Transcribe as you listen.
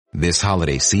This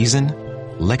holiday season,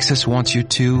 Lexus wants you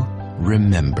to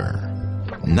remember.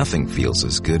 Nothing feels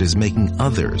as good as making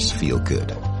others feel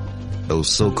good. Those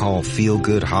so-called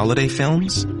feel-good holiday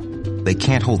films? They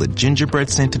can't hold a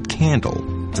gingerbread-scented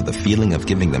candle to the feeling of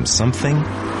giving them something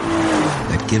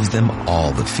that gives them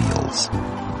all the feels.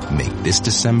 Make this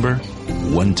December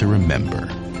one to remember.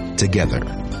 Together.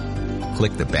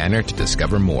 Click the banner to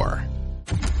discover more.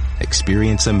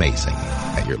 Experience amazing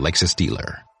at your Lexus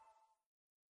dealer.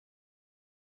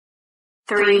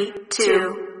 3,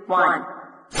 2, 1.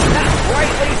 That's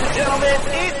right, ladies and gentlemen,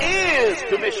 it is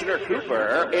Commissioner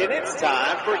Cooper, and it's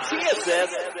time for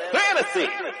TSS Fantasy.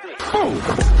 Boom.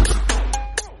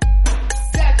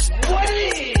 That's what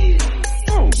it is.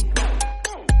 Boom.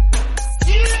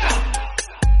 Yeah.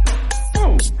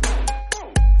 Boom.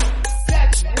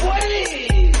 That's what it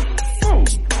is. Boom.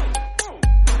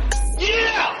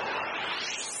 Yeah.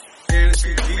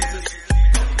 Fantasy Jesus.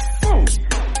 Boom.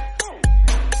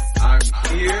 I'm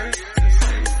here to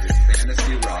save your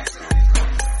fantasy roster.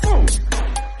 Boom.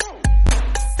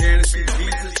 Fantasy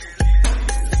Jesus.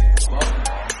 Well,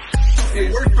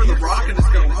 it worked for The Rock and it's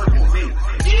going to work for me.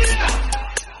 Yeah!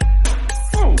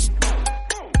 Boom.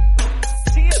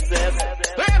 TSS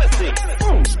Fantasy.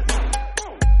 Boom.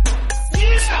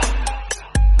 Yeah!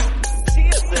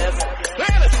 TSS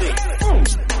Fantasy. Boom.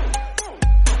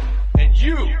 And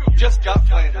you just got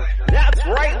planted. That's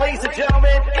right, ladies and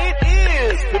gentlemen, it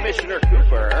is Commissioner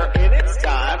Cooper, and it's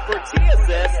time for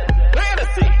TSS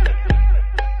Fantasy.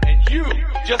 And you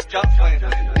just got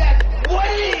planted. That's what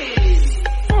it is.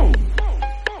 Boom.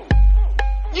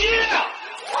 Yeah!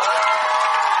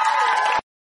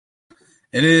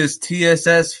 It is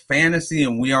TSS Fantasy,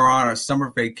 and we are on our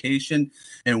summer vacation,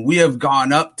 and we have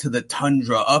gone up to the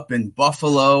tundra up in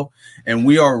Buffalo, and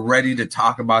we are ready to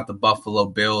talk about the Buffalo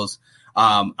Bills.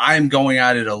 I am going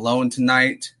at it alone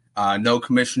tonight. No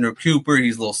Commissioner Cooper.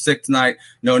 He's a little sick tonight.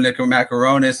 No Nick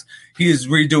Macaronis. He is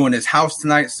redoing his house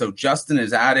tonight, so Justin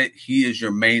is at it. He is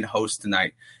your main host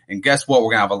tonight. And guess what?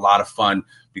 We're going to have a lot of fun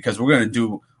because we're going to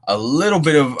do a little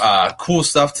bit of cool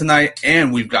stuff tonight,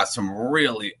 and we've got some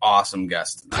really awesome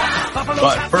guests tonight.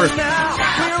 But first, now,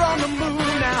 we're on the move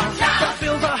now. The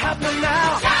Bills are happening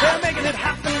now. They're making it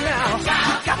happen now. We've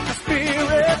got the spirit,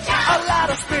 a lot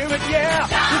of spirit, yeah.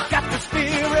 We've got the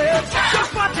spirit.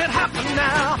 Just watch it happen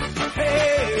now.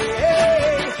 Hey,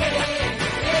 hey,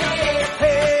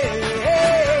 hey,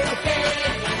 hey.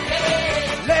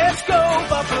 Let's go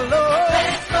Buffalo.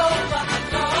 Let's go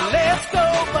Buffalo. Let's go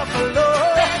Buffalo.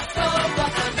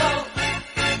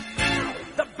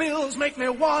 The Bills make me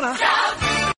wanna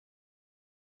shout.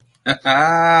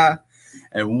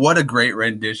 and what a great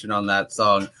rendition on that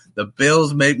song. The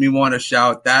Bills make me want to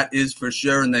shout. That is for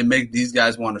sure, and they make these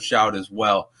guys want to shout as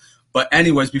well. But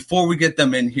anyways, before we get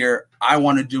them in here, I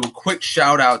want to do a quick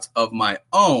shout-out of my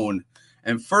own.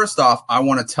 And first off, I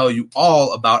want to tell you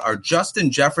all about our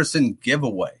Justin Jefferson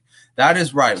giveaway. That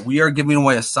is right. We are giving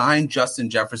away a signed Justin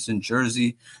Jefferson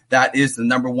jersey. That is the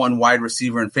number one wide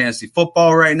receiver in fantasy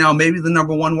football right now, maybe the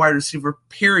number one wide receiver,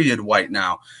 period, right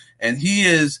now. And he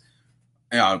is,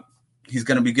 he's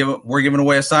going to be we're giving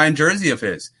away a signed jersey of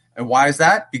his. And why is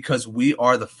that? Because we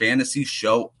are the fantasy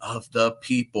show of the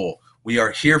people. We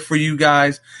are here for you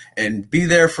guys, and be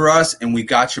there for us, and we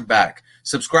got your back.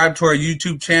 Subscribe to our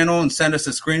YouTube channel and send us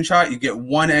a screenshot. You get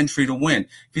one entry to win.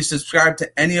 If you subscribe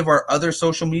to any of our other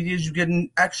social medias, you get an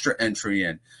extra entry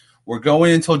in. We're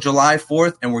going until July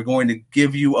 4th, and we're going to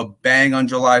give you a bang on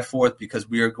July 4th because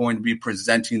we are going to be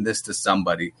presenting this to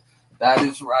somebody. That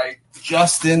is right.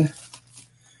 Justin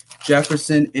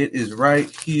Jefferson, it is right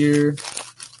here.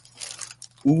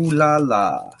 Ooh la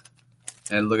la.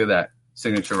 And look at that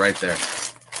signature right there.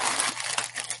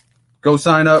 Go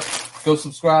sign up, go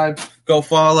subscribe, go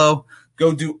follow,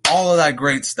 go do all of that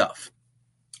great stuff.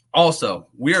 Also,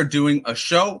 we are doing a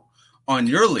show on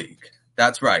your league.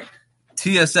 That's right.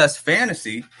 TSS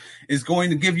Fantasy is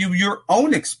going to give you your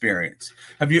own experience.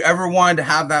 Have you ever wanted to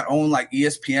have that own like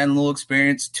ESPN little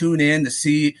experience? Tune in to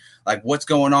see like what's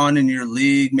going on in your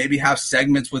league. Maybe have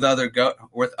segments with other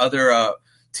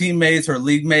teammates or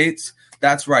league mates.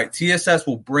 That's right. TSS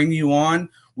will bring you on.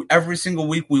 Every single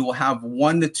week, we will have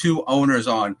 1 to 2 owners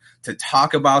on to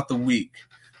talk about the week.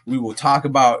 We will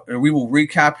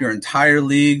recap your entire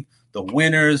league, the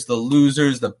winners, the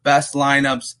losers, the best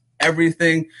lineups,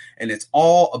 everything. And it's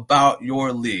all about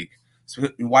your league. So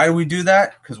why do we do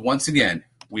that? Because once again,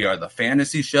 we are the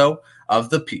fantasy show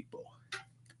of the people.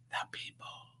 The people.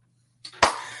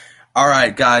 All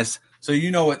right, guys. So you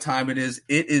know what time it is.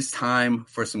 It is time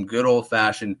for some good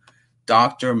old-fashioned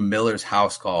Dr. Miller's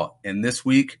House Call. And this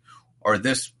week, or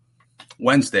this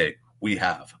Wednesday, we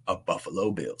have a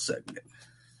Buffalo Bills segment.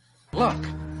 Look,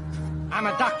 I'm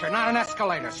a doctor, not an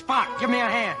escalator. Spock, give me a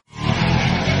hand.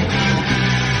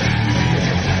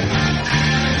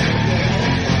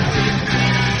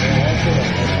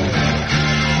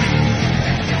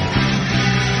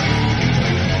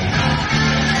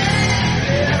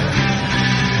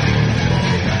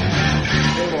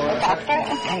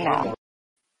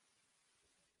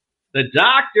 The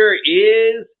doctor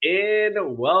is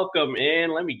in. Welcome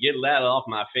in. Let me get that off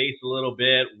my face a little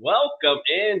bit. Welcome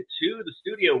into the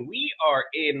studio. We are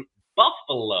in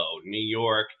Buffalo, New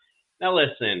York. Now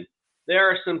listen, there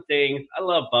are some things. I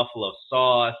love buffalo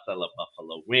sauce. I love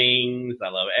buffalo wings. I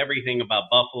love everything about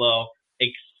Buffalo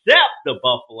except the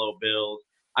Buffalo Bills.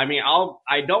 I mean,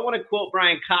 I don't want to quote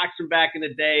Brian Cox from back in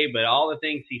the day, but all the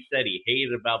things he said he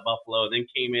hated about Buffalo, then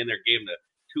came in there, gave him the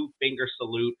two-finger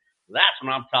salute. That's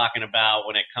what I'm talking about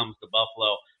when it comes to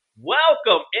Buffalo.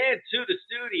 Welcome into the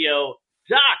studio,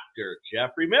 Dr.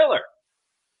 Jeffrey Miller.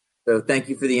 So thank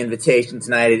you for the invitation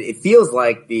tonight. It feels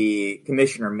like the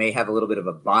commissioner may have a little bit of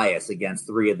a bias against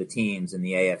three of the teams in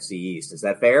the AFC East. Is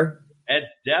that fair? It's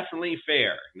definitely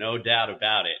fair, no doubt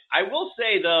about it. I will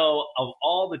say, though, of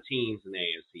all the teams in the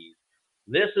AFC,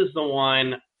 this is the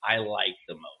one I like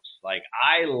the most. Like,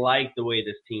 I like the way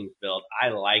this team's built. I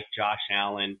like Josh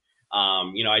Allen.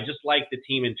 I just like the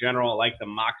team in general. I like the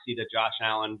moxie that Josh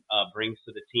Allen brings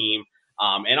to the team.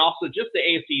 And also just the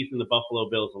AFC East and the Buffalo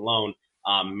Bills alone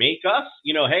make us,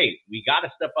 hey, we got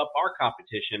to step up our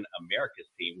competition, America's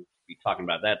team. We'll be talking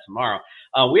about that tomorrow.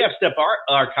 We have to step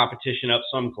our competition up,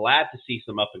 so I'm glad to see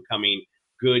some up-and-coming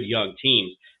good young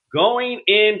teams. Going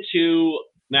into,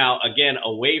 now, again,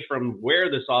 away from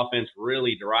where this offense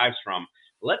really derives from,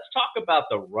 let's talk about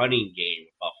the running game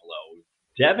of Buffalo.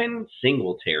 Devin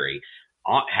Singletary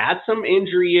had some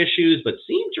injury issues, but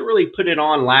seemed to really put it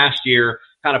on last year,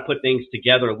 kind of put things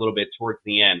together a little bit towards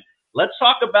the end. Let's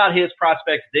talk about his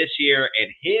prospects this year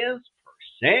and his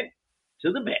percent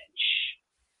to the bench.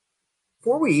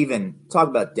 Before we even talk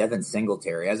about Devin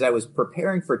Singletary, as I was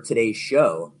preparing for today's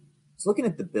show, I was looking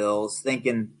at the Bills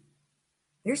thinking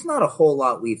there's not a whole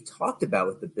lot we've talked about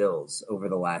with the Bills over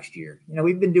the last year.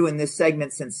 We've been doing this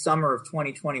segment since summer of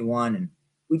 2021, and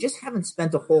we just haven't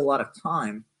spent a whole lot of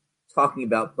time talking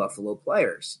about Buffalo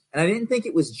players. And I didn't think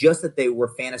it was just that they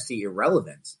were fantasy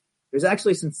irrelevant. There's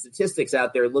actually some statistics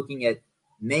out there looking at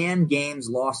man games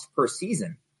lost per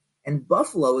season. And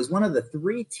Buffalo is one of the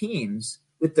three teams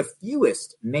with the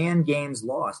fewest man games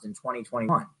lost in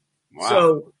 2021. Wow.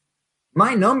 So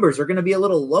my numbers are going to be a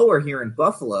little lower here in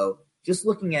Buffalo. Just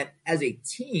looking at, as a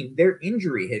team, their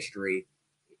injury history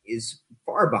is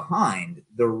far behind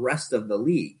the rest of the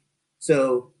league.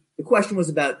 So the question was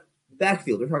about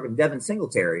backfield. We're talking Devin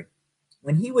Singletary.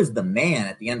 When he was the man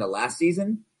at the end of last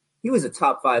season, he was a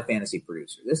top 5 fantasy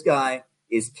producer. This guy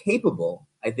is capable,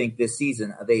 I think, this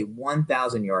season of a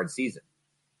 1,000-yard season.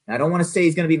 Now, I don't want to say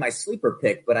he's going to be my sleeper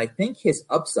pick, but I think his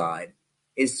upside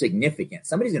is significant.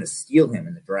 Somebody's going to steal him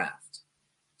in the draft.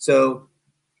 So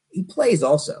he plays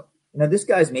also. This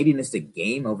guy's maybe missed a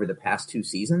game over the past 2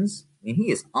 seasons. I mean,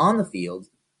 he is on the field,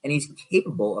 and he's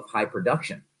capable of high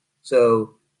production.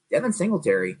 So Devin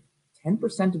Singletary,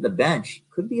 10% of the bench,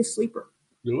 could be a sleeper.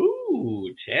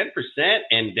 Ooh, 10%,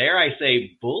 and dare I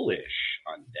say bullish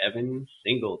on Devin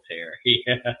Singletary.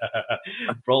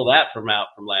 Roll that from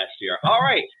last year. All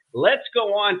right, let's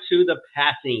go on to the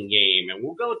passing game, and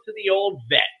we'll go to the old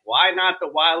vet. Why not the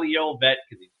wily old vet?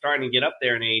 Because he's starting to get up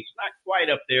there in age. Not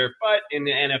quite up there, but in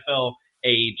the NFL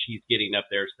age, he's getting up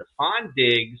there. Stephon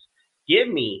Diggs, give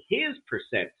me his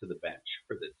percent to the bench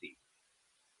for this season.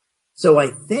 So I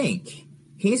think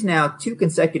he's now 2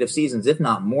 consecutive seasons, if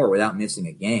not more, without missing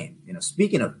a game.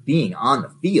 Speaking of being on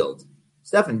the field,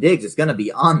 Stephon Diggs is going to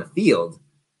be on the field.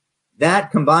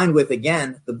 That combined with,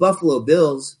 again, the Buffalo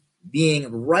Bills being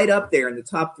right up there in the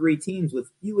top 3 teams with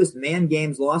fewest man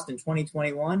games lost in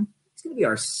 2021, it's going to be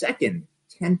our second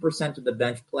 10% of the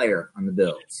bench player on the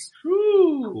Bills.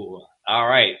 Ooh. All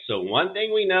right. So one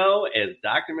thing we know is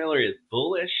Dr. Miller is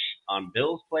bullish on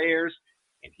Bills players,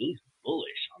 and he's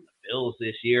bullish on the Bills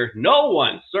this year. No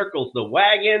one circles the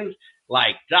wagons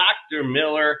like Dr.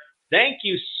 Miller. Thank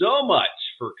you so much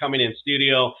for coming in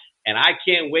studio, and I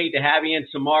can't wait to have you in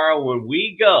tomorrow when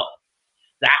we go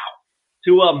south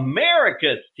to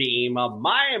America's team of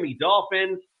Miami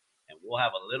Dolphins, and we'll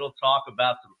have a little talk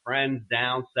about some friends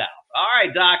down south. All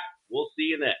right, Doc, we'll see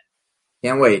you then.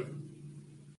 Can't wait.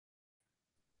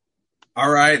 All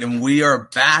right, and we are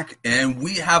back, and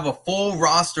we have a full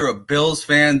roster of Bills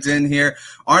fans in here.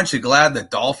 Aren't you glad the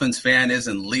Dolphins fan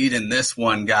isn't leading this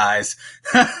one, guys?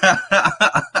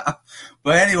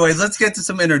 But anyways, let's get to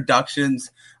some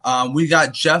introductions. We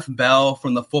got Jeff Bell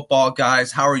from the Football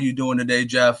Guys. How are you doing today,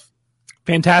 Jeff?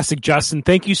 Fantastic, Justin.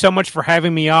 Thank you so much for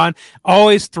having me on.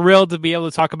 Always thrilled to be able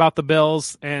to talk about the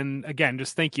Bills. And again,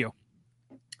 just thank you.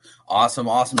 Awesome.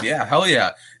 Yeah, hell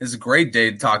yeah. It's a great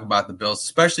day to talk about the Bills,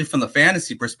 especially from the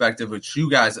fantasy perspective, which you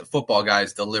guys at Football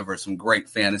Guys deliver some great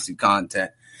fantasy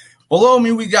content. Below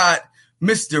me, we got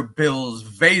Mr. Bills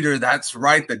Vader. That's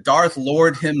right. The Darth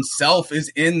Lord himself is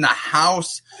in the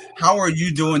house. How are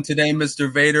you doing today,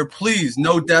 Mr. Vader? Please,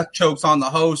 no death chokes on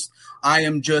the host. I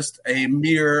am just a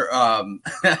mere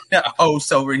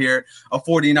host over here, a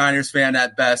 49ers fan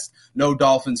at best, no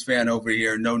Dolphins fan over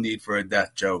here, no need for a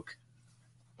death joke.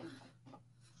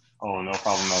 Oh, no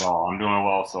problem at all. I'm doing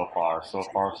well so far. So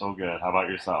far, so good. How about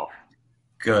yourself?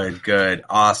 Good.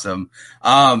 Awesome.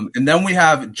 And then we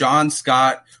have John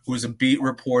Scott, who is a beat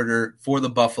reporter for the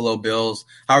Buffalo Bills.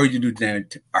 How are you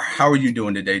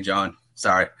doing today, John?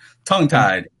 Sorry,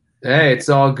 tongue-tied. Hey, it's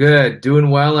all good.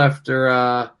 Doing well after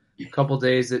a couple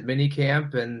days at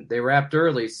minicamp, and they wrapped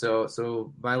early,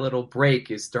 so my little break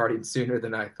is starting sooner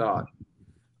than I thought.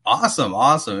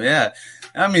 Awesome. Yeah.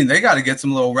 I mean, they got to get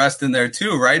some little rest in there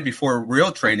too, right? Before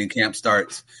real training camp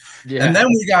starts. Yeah. And then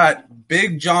we got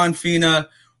Big John Fina,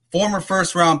 former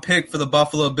first-round pick for the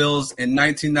Buffalo Bills in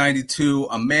 1992,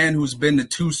 a man who's been to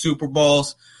 2 Super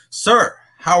Bowls. Sir,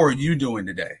 how are you doing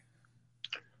today?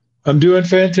 I'm doing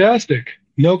fantastic.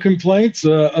 No complaints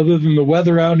other than the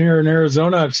weather out here in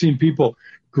Arizona. I've seen people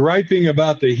griping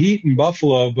about the heat in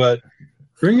Buffalo, but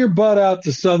bring your butt out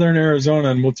to southern Arizona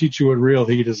and we'll teach you what real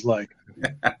heat is like.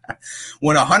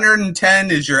 When 110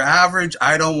 is your average,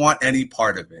 I don't want any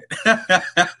part of it.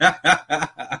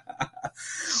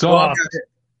 Soft.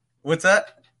 What's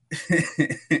that?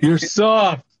 You're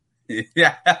soft.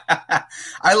 Yeah.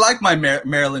 I like my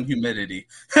Maryland humidity.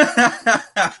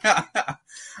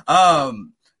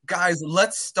 Guys,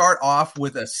 let's start off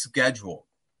with a schedule.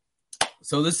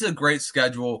 So this is a great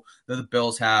schedule that the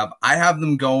Bills have. I have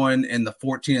them going in the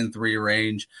 14-3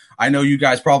 range. I know you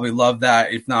guys probably love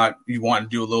that. If not, you want to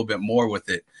do a little bit more with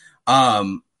it.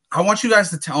 I want you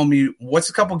guys to tell me what's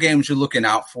a couple games you're looking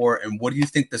out for and what do you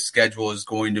think the schedule is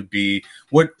going to be,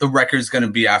 what the record is going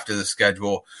to be after the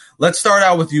schedule. Let's start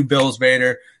out with you, Bills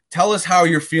Vader. Tell us how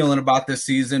you're feeling about this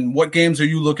season. What games are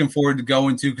you looking forward to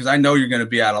going to? Because I know you're going to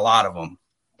be at a lot of them.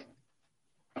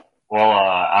 Well,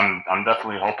 I'm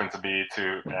definitely hoping to be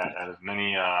at as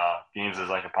many games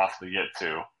as I could possibly get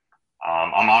to.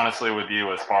 I'm honestly with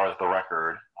you as far as the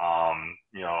record.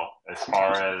 As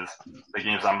far as the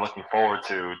games I'm looking forward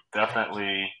to,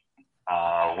 definitely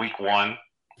week 1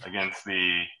 against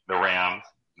the Rams.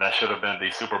 That should have been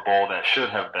the Super Bowl that should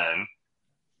have been.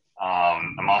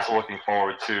 I'm also looking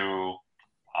forward to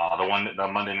the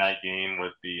Monday night game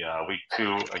with the week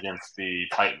 2 against the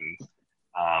Titans.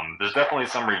 There's definitely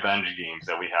some revenge games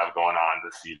that we have going on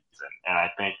this season. And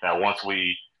I think that once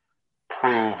we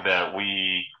prove that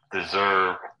we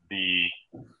deserve the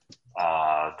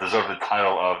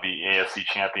title of the AFC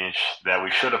champion that we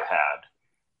should have had,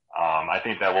 I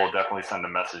think that will definitely send a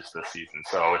message this season.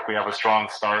 So if we have a strong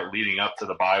start leading up to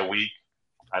the bye week,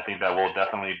 I think that will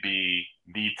definitely be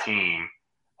the team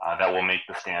that will make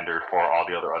the standard for all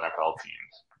the other NFL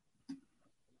teams.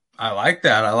 I like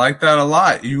that. I like that a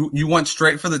lot. You went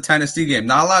straight for the Tennessee game.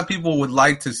 Not a lot of people would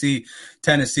like to see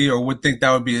Tennessee or would think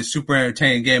that would be a super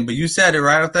entertaining game, but you said it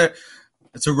right out there.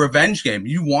 It's a revenge game.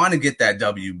 You want to get that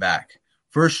W back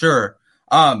for sure.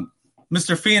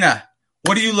 Mr. Fina,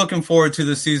 what are you looking forward to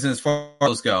this season as far as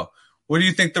those go? What do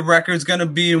you think the record's going to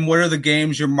be, and what are the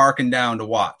games you're marking down to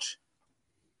watch?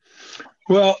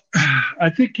 Well, I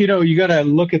think, you got to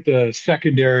look at the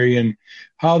secondary and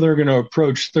how they're going to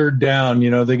approach third down.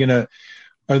 Are they going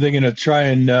to try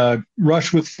and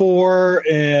rush with 4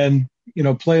 and,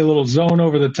 play a little zone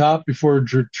over the top before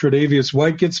Tre'Davious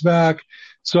White gets back?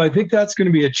 So I think that's going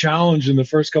to be a challenge in the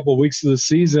first couple of weeks of the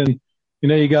season.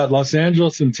 You got Los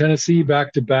Angeles and Tennessee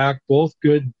back to back, both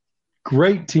good,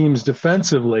 great teams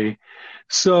defensively.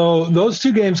 So those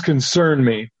 2 games concern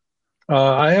me.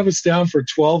 I have us down for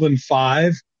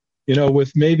 12-5,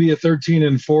 with maybe a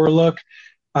 13-4 look.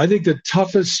 I think the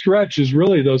toughest stretch is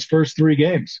really those first 3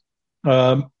 games.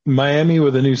 Miami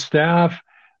with a new staff,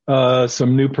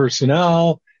 some new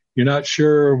personnel. You're not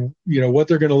sure, what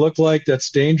they're going to look like. That's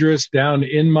dangerous down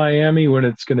in Miami when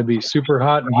it's going to be super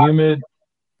hot and humid.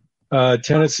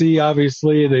 Tennessee,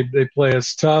 obviously, they play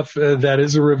us tough. That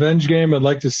is a revenge game. I'd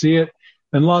like to see it.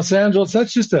 And Los Angeles,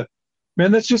 that's just a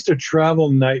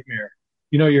travel nightmare.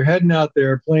 You're heading out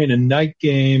there playing a night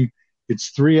game.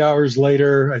 It's 3 hours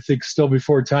later, I think still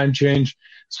before time change.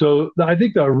 So I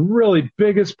think the really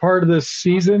biggest part of this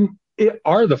season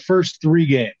are the first 3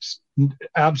 games.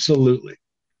 Absolutely.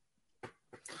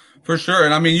 For sure.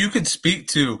 And I mean, you could speak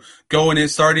to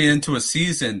starting into a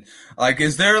season. Like,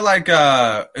 is there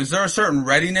a certain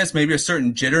readiness, maybe a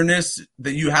certain jitterness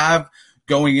that you have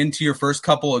going into your first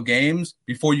couple of games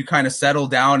before you kind of settle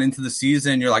down into the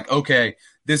season? You're like, okay,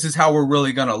 this is how we're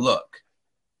really going to look.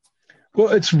 Well,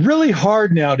 it's really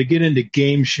hard now to get into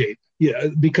game shape. Yeah,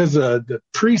 because the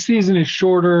preseason is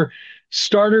shorter.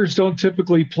 Starters don't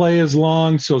typically play as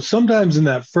long. So sometimes in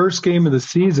that first game of the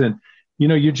season,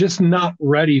 you're just not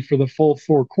ready for the full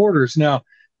 4 quarters. Now,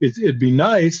 it'd be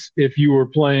nice if you were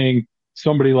playing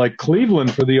somebody like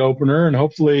Cleveland for the opener, and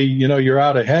hopefully, you're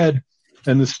out ahead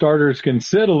and the starters can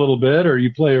sit a little bit, or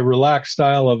you play a relaxed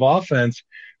style of offense.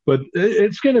 But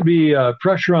it's going to be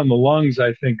pressure on the lungs,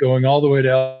 I think, going all the way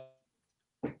to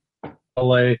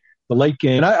LA, the late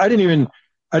game. And I didn't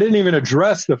even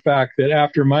address the fact that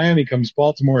after Miami comes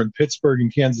Baltimore and Pittsburgh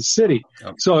and Kansas City.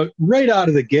 Yep. So right out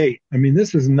of the gate, I mean,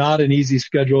 this is not an easy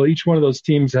schedule. Each one of those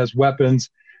teams has weapons.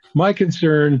 My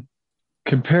concern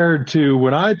compared to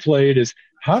when I played is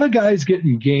how do guys get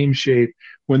in game shape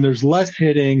when there's less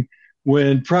hitting,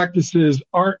 when practices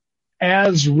aren't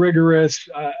as rigorous?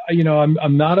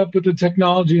 I'm not up with the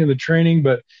technology and the training,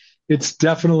 but it's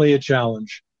definitely a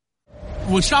challenge.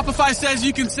 When Shopify says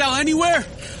you can sell anywhere,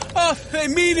 oh, they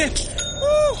mean it.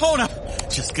 Woo, hold up.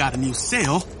 Just got a new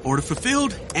sale. Order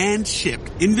fulfilled and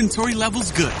shipped. Inventory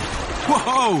level's good.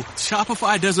 Whoa,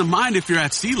 Shopify doesn't mind if you're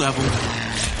at sea level.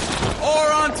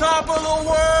 Or on top of the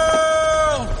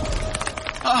world.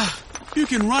 You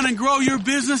can run and grow your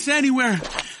business anywhere.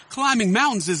 Climbing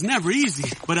mountains is never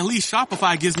easy, but at least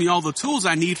Shopify gives me all the tools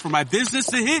I need for my business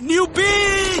to hit new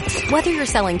peaks! Whether you're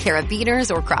selling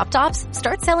carabiners or crop tops,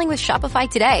 start selling with Shopify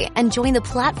today and join the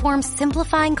platform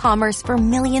simplifying commerce for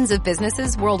millions of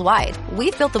businesses worldwide.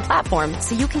 We've built the platform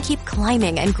so you can keep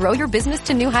climbing and grow your business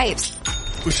to new heights.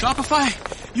 With Shopify,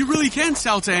 you really can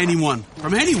sell to anyone,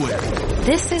 from anywhere.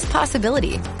 This is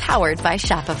Possibility, powered by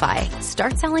Shopify.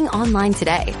 Start selling online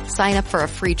today. Sign up for a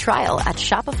free trial at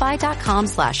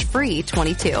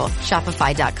shopify.com/free22.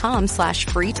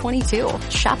 Shopify.com/free22.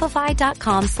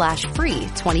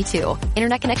 Shopify.com/free22.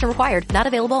 Internet connection required. Not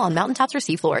available on mountaintops or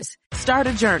seafloors. Start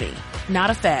a journey,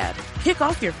 not a fad. Kick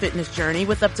off your fitness journey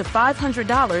with up to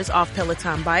 $500 off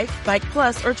Peloton Bike, Bike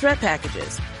Plus, or Tread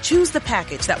packages. Choose the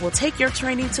package that will take your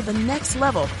training to the next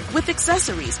level with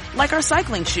accessories like our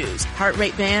cycling shoes, heart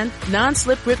rate band,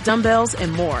 non-slip grip dumbbells,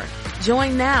 and more.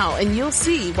 Join now and you'll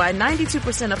see why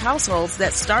 92% of households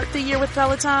that start the year with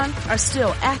Peloton are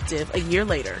still active a year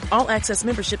later. All access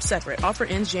membership separate. Offer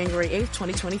ends January 8th,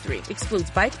 2023.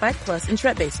 Excludes Bike, Bike Plus, and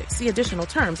Tread Basics. See additional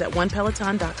terms at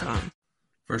onepeloton.com.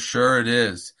 For sure it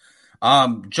is.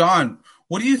 John,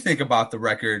 what do you think about the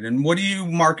record, and what are you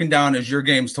marking down as your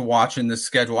games to watch in this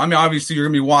schedule? I mean, obviously you're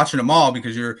going to be watching them all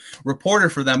because you're a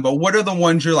reporter for them, but what are the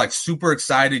ones you're like super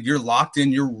excited, you're locked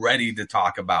in, you're ready to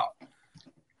talk about?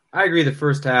 I agree. The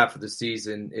first half of the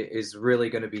season is really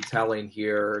going to be telling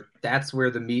here. That's where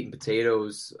the meat and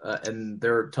potatoes and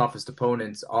their toughest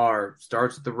opponents are.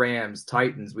 Starts with the Rams,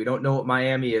 Titans. We don't know what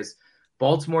Miami is.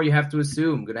 Baltimore, you have to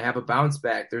assume, going to have a bounce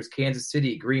back. There's Kansas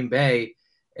City, Green Bay,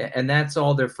 and that's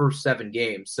all their first 7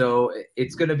 games. So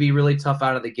it's going to be really tough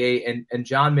out of the gate. And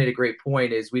John made a great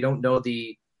point is we don't know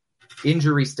the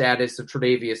injury status of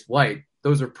Tre'Davious White.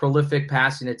 Those are prolific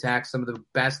passing attacks, some of the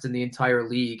best in the entire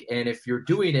league. And if you're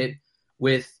doing it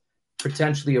with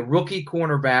potentially a rookie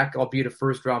cornerback, albeit a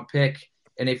first-round pick,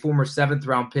 and a former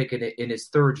 7th-round pick in his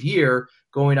 3rd year,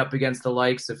 going up against the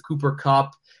likes of Cooper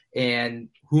Kupp and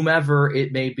whomever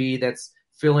it may be that's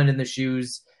filling in the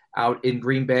shoes out in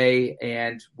Green Bay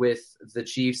and with the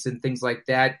Chiefs and things like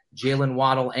that, Jalen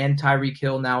Waddle and Tyreek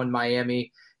Hill now in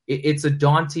Miami. It's a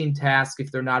daunting task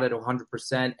if they're not at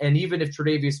 100%. And even if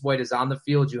Tre'Davious White is on the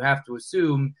field, you have to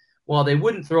assume, well, they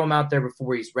wouldn't throw him out there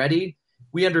before he's ready.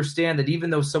 We understand that even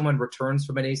though someone returns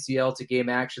from an ACL to game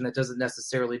action, that doesn't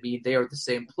necessarily mean they are the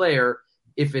same player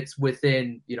if it's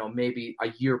within, maybe a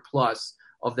year plus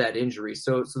of that injury.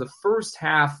 So the first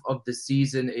half of the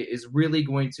season is really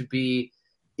going to be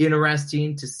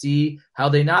interesting to see how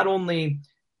they not only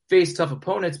face tough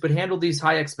opponents, but handle these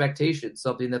high expectations,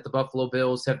 something that the Buffalo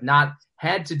Bills have not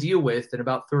had to deal with in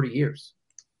about 30 years.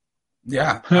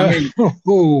 Yeah. I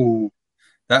mean,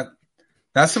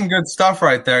 that's some good stuff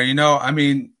right there. I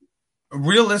mean,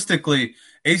 realistically,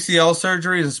 ACL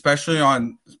surgeries, especially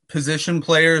on position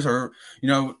players or,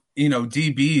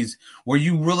 DBs, where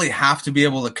you really have to be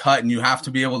able to cut and you have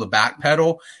to be able to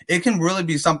backpedal, it can really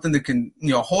be something that can,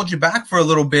 hold you back for a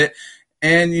little bit.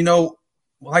 And,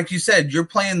 like you said, you're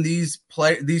playing these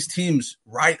teams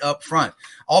right up front,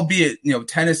 albeit,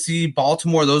 Tennessee,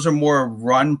 Baltimore, those are more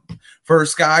run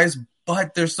first guys.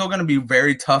 but they're still going to be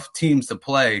very tough teams to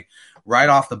play right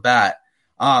off the bat.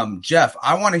 Jeff,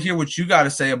 I want to hear what you got to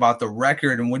say about the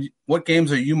record and what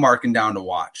games are you marking down to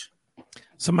watch?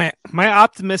 So my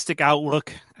optimistic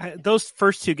outlook, those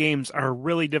first two games are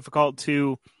really difficult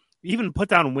to even put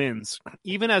down wins,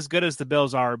 even as good as the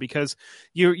Bills are, because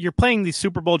you're playing the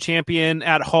Super Bowl champion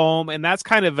at home, and that's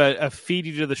kind of a feed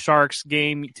you to the Sharks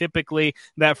game, typically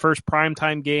that first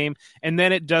primetime game. And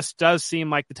then it just does seem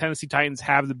like the Tennessee Titans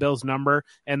have the Bills number,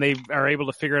 and they are able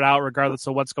to figure it out regardless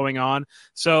of what's going on.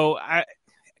 So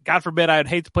God forbid, I'd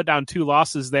hate to put down 2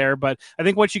 losses there, but I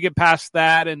think once you get past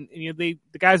that, and the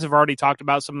guys have already talked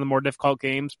about some of the more difficult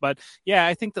games, but yeah,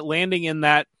 I think that landing in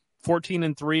that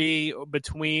 14-3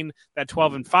 between that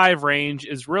 12-5 range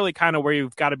is really kind of where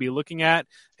you've got to be looking at.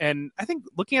 And I think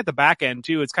looking at the back end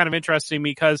too, it's kind of interesting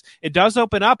because it does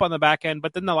open up on the back end,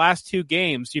 but then the last 2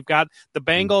 games, you've got the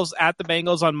Bengals at the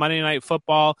Bengals on Monday Night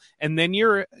Football, and then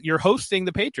you're hosting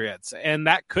the Patriots, and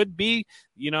that could be,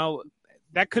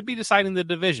 that could be deciding the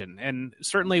division. And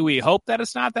certainly we hope that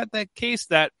it's not that case,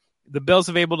 that the Bills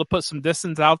have able to put some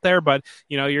distance out there, but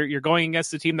you're going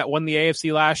against the team that won the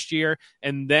AFC last year,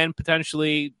 and then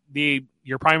potentially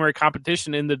your primary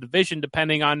competition in the division,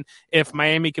 depending on if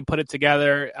Miami can put it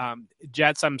together.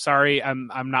 Jets, I'm sorry, I'm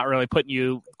not really putting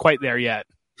you quite there yet.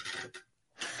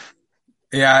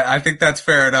 Yeah, I think that's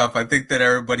fair enough. I think that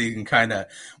everybody can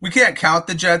we can't count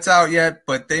the Jets out yet,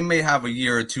 but they may have a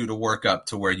year or two to work up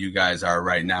to where you guys are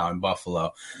right now in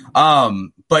Buffalo.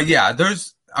 But yeah, to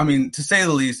say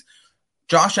the least,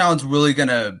 Josh Allen's really going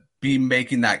to be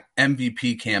making that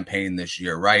MVP campaign this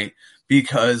year, right?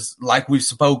 Because like we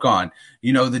spoke on,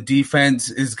 the defense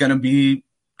is going to be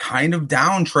kind of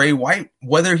down Trey White,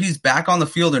 whether he's back on the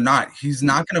field or not. He's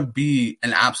not going to be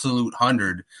an absolute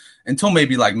 100 until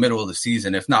maybe like middle of the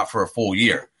season, if not for a full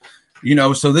year.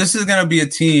 So this is going to be a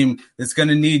team that's going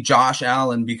to need Josh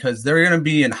Allen because they're going to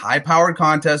be in high-powered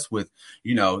contests with,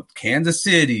 Kansas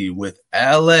City, with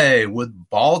LA, with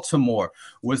Baltimore,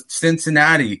 with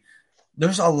Cincinnati.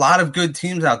 There's a lot of good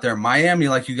teams out there. Miami,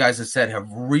 like you guys have said, have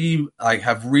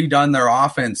redone their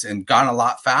offense and gotten a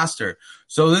lot faster.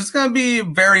 So this is going to be a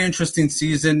very interesting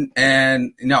season.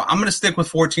 And, I'm going to stick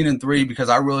with 14-3 because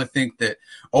I really think that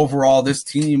overall this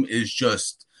team is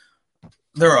just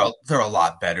they're a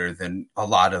lot better than a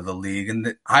lot of the league.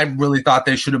 And I really thought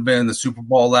they should have been in the Super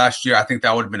Bowl last year. I think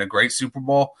that would have been a great Super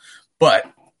Bowl.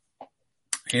 But,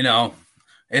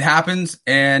 it happens,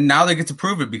 and now they get to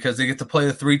prove it because they get to play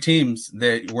the 3 teams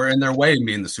that were in their way in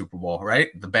being the Super Bowl, right?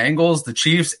 The Bengals, the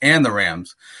Chiefs, and the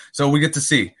Rams. So we get to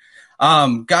see.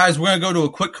 Guys, we're going to go to a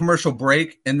quick commercial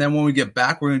break, and then when we get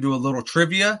back, we're going to do a little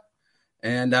trivia.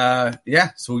 And,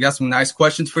 so we got some nice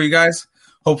questions for you guys.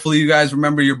 Hopefully you guys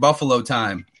remember your Buffalo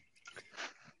time.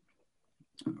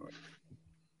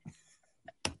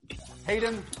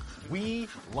 Hayden, we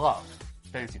love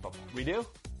fantasy football. We do?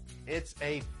 It's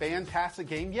a fantastic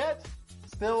game, yet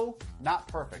still not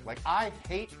perfect. I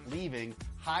hate leaving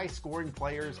high-scoring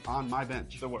players on my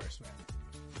bench. The worst, man.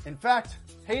 In fact,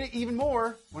 hate it even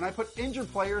more when I put injured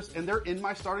players and they're in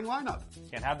my starting lineup.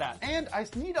 Can't have that. And I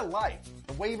need a life.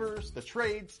 The waivers, the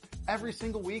trades, every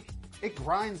single week, it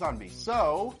grinds on me.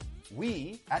 So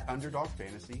we at Underdog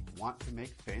Fantasy want to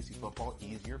make fantasy football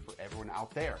easier for everyone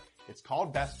out there. It's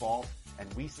called Best Ball,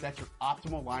 and we set your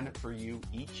optimal lineup for you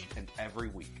each and every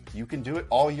week. You can do it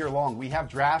all year long. We have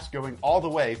drafts going all the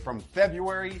way from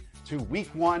February to week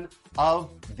 1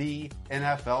 of the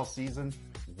NFL season.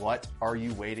 What are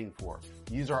you waiting for?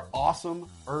 Use our awesome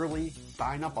early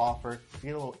sign-up offer to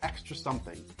get a little extra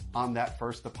something on that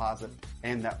first deposit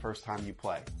and that first time you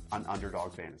play on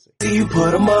Underdog Fantasy. You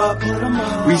put them up,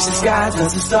 reach the skies,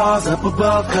 touch the stars up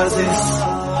above, cause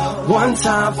it's one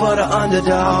time for the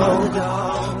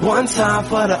underdog, one time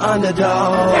for the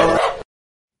underdog.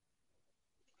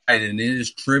 And it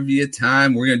is trivia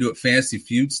time. We're going to do it Fantasy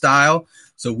Feud style.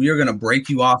 So we are going to break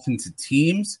you off into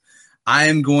teams. I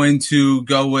am going to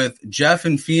go with Jeff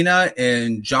and Fina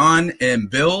and John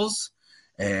and Bills,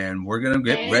 and we're going to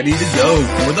get ready to go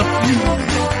for the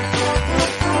feud.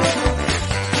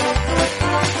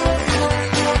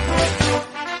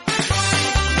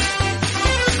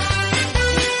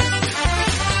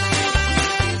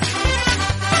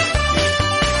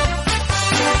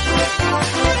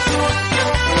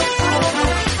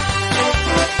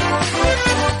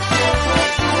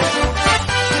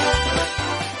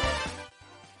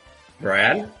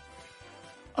 Brad?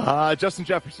 Justin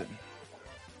Jefferson.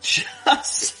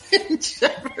 Justin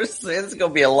Jefferson. It's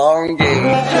going to be a long game.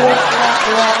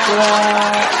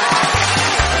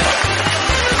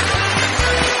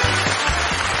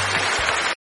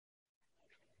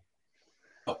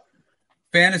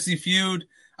 Fantasy Feud.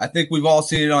 I think we've all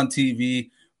seen it on TV,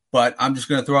 but I'm just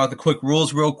going to throw out the quick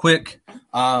rules real quick.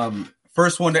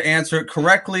 First one to answer it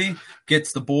correctly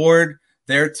gets the board.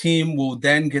 Their team will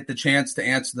then get the chance to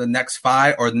answer the next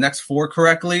 5 or the next 4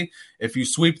 correctly. If you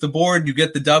sweep the board, you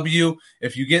get the W.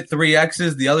 If you get 3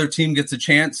 X's, the other team gets a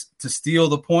chance to steal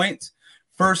the point.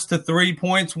 First to 3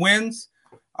 points wins.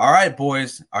 All right,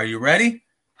 boys. Are you ready?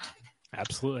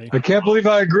 Absolutely. I can't believe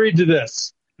I agreed to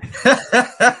this.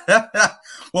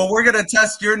 Well, we're going to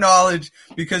test your knowledge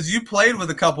because you played with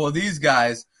a couple of these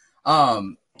guys.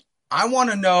 I want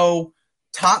to know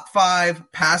top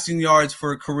 5 passing yards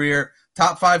for a career,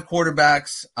 top 5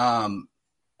 quarterbacks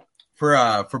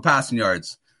for passing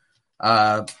yards.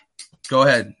 Go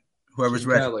ahead. Whoever's Jim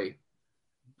ready. Kelly.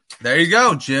 There you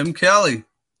go, Jim Kelly.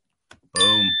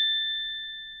 Boom.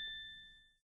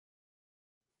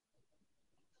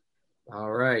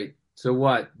 All right. So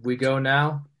what? We go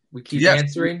now? We keep Yes.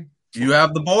 answering? You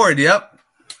have the board. Yep.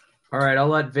 All right. I'll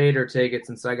let Vader take it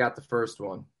since I got the first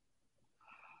one.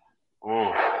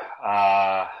 Ooh.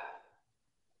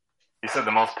 You said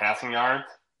the most passing yards?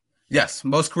 Yes.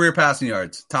 Most career passing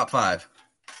yards. Top 5.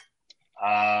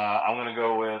 I'm going to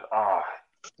go with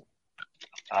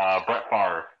Brett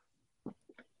Favre.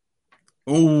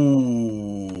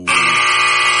 Ooh.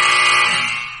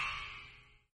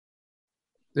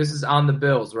 This is on the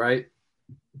Bills, right?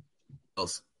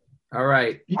 Bills. All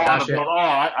right. I thought it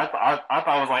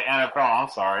was like NFL. I'm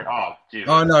sorry. Oh, Jesus.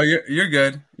 Oh, no, you're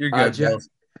good. You're good, Bills.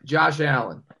 Josh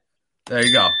Allen. There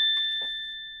you go.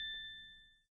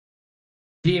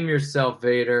 Team yourself,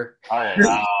 Vader. Okay,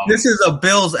 This is a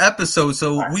Bills episode,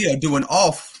 so we are doing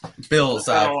off Bills.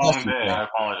 I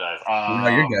apologize. No,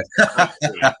 you're good.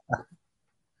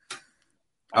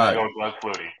 I'm going to go with Doug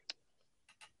Flutie.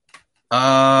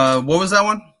 What was that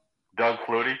one? Doug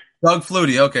Flutie. Doug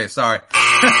Flutie. Okay, sorry.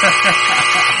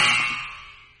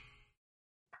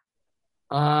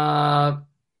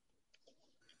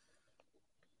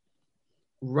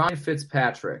 Ryan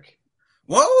Fitzpatrick.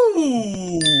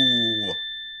 Whoa!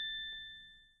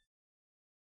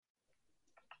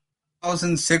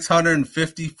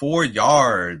 1,654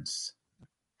 yards.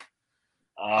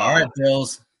 All right,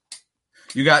 Bills.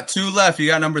 You got 2 left. You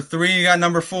got number 3. You got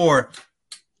number 4.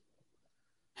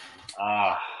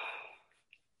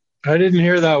 I didn't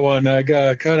hear that one. I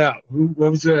got cut out. What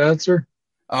was the answer?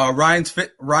 Ryan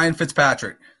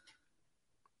Fitzpatrick.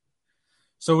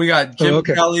 So we got Jim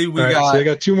Kelly. So you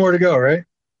got 2 more to go, right?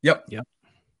 Yep.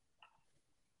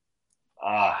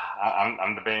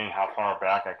 I'm debating how far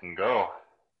back I can go.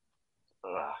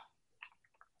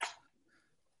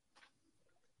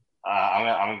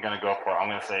 I'm gonna go for it. I'm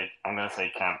gonna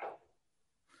say Kemp.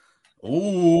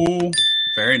 Ooh,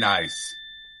 very nice.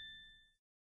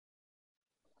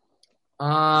 3.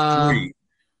 I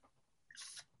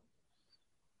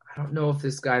don't know if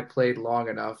this guy played long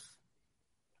enough.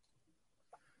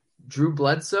 Drew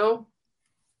Bledsoe?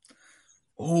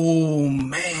 Oh,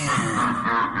 man.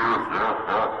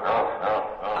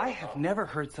 I have never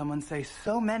heard someone say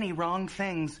so many wrong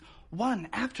things, one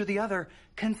after the other,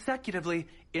 consecutively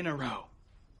in a row.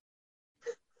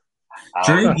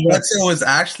 Drew Bledsoe was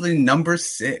actually number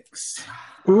 6.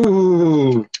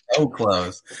 Ooh. So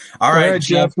close. All right,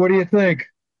 Jeff, what do you think?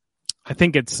 I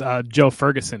think it's Joe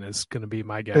Ferguson is going to be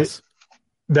my guess.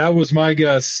 That was my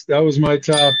guess. That was my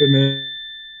top. And then...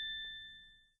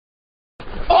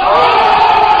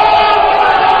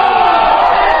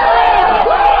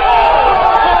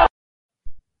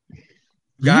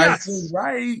 Guys, yes.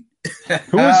 Right.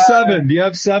 Who was 7? Do you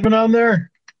have 7 on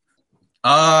there?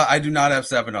 I do not have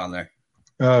 7 on there.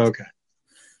 Oh, okay.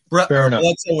 Fair enough.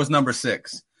 Bledsoe was number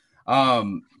 6.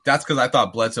 That's because I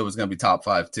thought Bledsoe was going to be top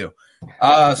 5 too.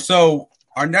 So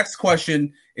our next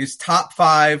question is top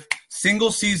 5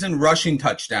 single season rushing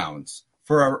touchdowns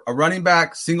for a running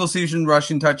back. Single season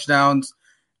rushing touchdowns.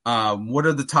 What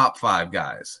are the top 5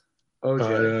 guys?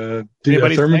 Thurman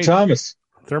Thomas.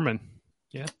 Thurman.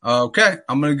 Yeah. Okay.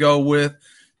 I'm going to go with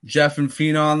Jeff and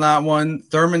Fina on that one.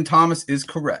 Thurman Thomas is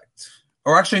correct.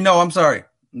 Or actually, no, I'm sorry.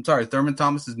 Thurman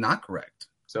Thomas is not correct.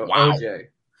 So wow. OJ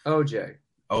is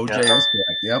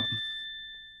correct. Yep.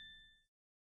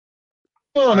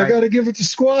 Come on, I got to give it to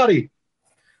Squatty.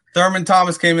 Thurman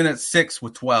Thomas came in at 6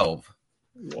 with 12.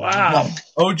 Wow.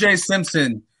 OJ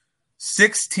Simpson,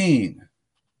 16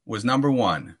 was number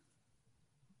 1.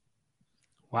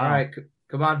 Wow. All right.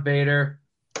 Come on, Vader.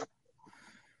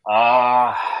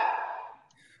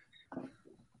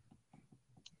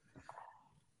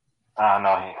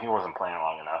 No, he wasn't playing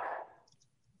long enough.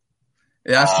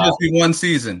 Yeah, that's just be one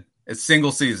season. It's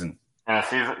single season. In a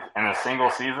single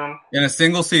season? In a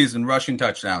single season, rushing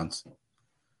touchdowns.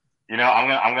 You know,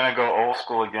 I'm gonna go old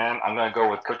school again. I'm gonna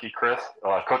go with Cookie. Oh,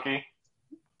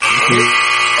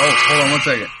 hold on 1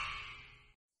 second.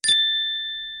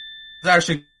 It's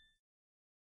actually.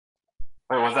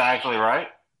 Wait, was that actually right?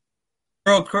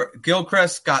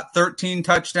 Gilchrist got 13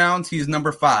 touchdowns. He's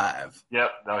number 5.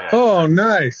 Yep. Oh, yeah. Oh,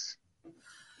 nice.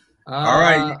 All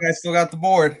right, you guys still got the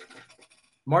board.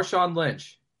 Marshawn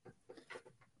Lynch.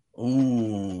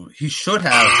 Ooh, he should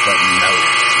have, but no.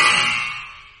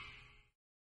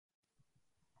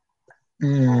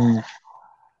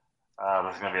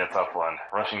 This is going to be a tough one.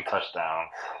 Rushing touchdowns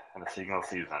in a single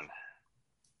season.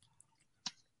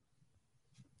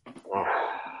 Oof.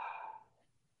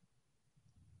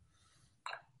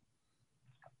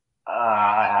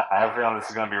 I have a feeling this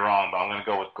is going to be wrong, but I'm going to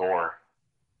go with Gore.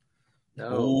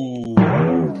 No.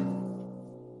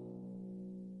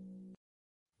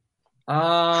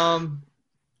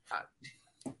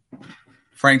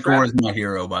 Frank Gore is my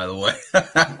hero, by the way.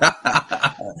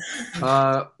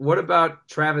 What about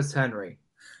Travis Henry?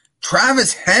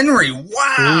 Travis Henry,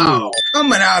 wow,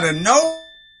 coming out of nowhere.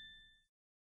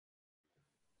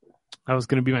 That was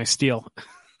going to be my steal.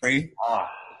 He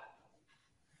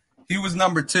was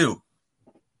number 2.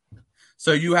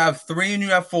 So you have 3 and you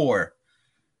have 4.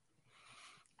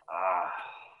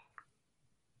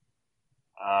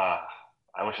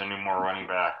 I wish I knew more running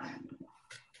backs.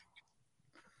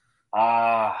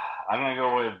 I'm going to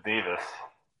go with Davis.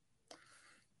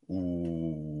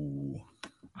 Ooh.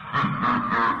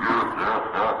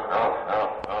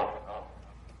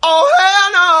 Oh,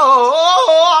 hell no!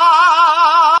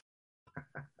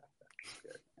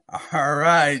 All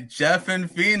right, Jeff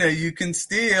and Fina, you can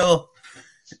steal.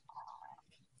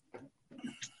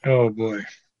 Oh, boy.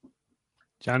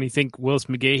 Johnny, think Willis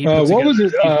McGahee? What was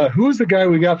it? Who was the guy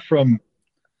we got from?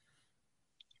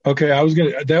 Okay,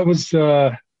 that was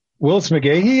Willis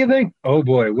McGahee, I think. Oh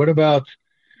boy, what about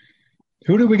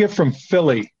who did we get from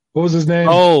Philly? What was his name?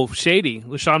 Oh, Shady,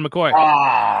 LaShawn McCoy.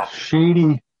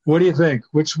 Shady. What do you think?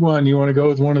 Which one? You want to go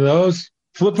with one of those?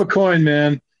 Flip a coin,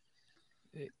 man.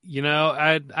 You know,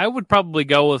 I would probably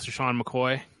go with LaShawn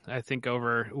McCoy. I think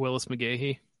over Willis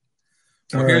McGahee.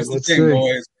 So here's the thing,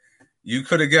 boys. You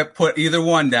could have put either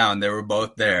one down. They were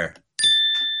both there.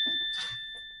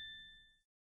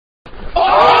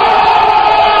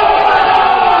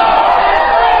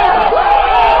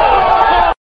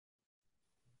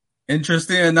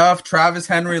 Interesting enough, Travis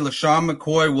Henry, LaShawn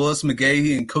McCoy, Willis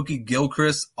McGahee, and Cookie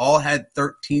Gilchrist all had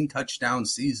 13 touchdown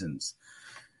seasons.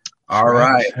 All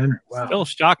right. Wow. Still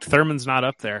shocked Thurman's not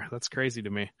up there. That's crazy to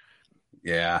me.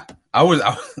 Yeah. I was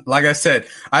like I said,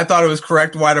 I thought it was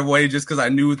correct right away just because I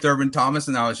knew Thurman Thomas,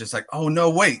 and I was just like, oh, no,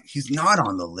 wait, he's not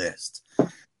on the list.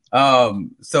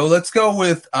 So let's go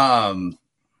with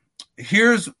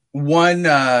here's one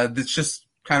that's just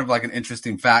kind of like an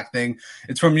interesting fact thing.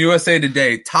 It's from USA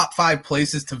Today. Top 5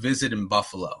 places to visit in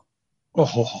Buffalo.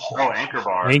 Oh, Anchor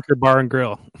Bar. Anchor Bar and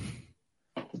Grill.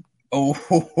 Oh.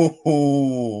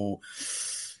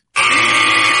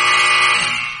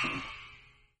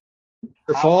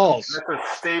 Falls. That's a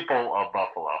staple of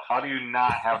Buffalo. How do you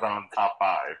not have that on the top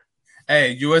 5?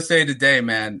 Hey, USA Today,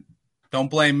 man. Don't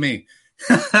blame me.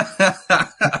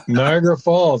 Niagara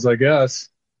Falls, I guess.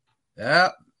 Yeah.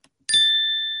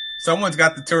 Someone's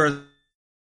got the tourist.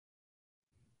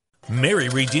 Mary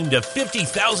redeemed a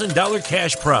 $50,000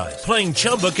 cash prize playing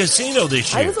Chumba Casino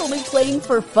this year. I was only playing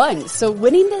for fun, so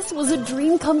winning this was a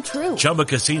dream come true. Chumba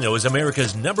Casino is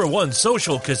America's #1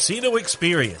 social casino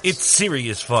experience. It's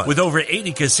serious fun. With over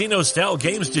 80 casino-style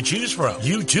games to choose from,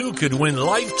 you too could win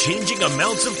life-changing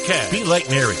amounts of cash. Be like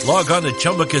Mary. Log on to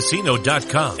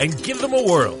ChumbaCasino.com and give them a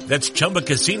whirl. That's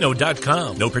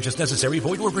ChumbaCasino.com. No purchase necessary.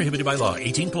 Void or prohibited by law.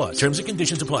 18+. Terms and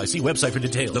conditions apply. See website for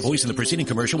details. The voice in the preceding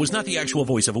commercial was not the actual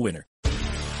voice of a winner.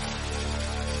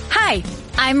 Hi,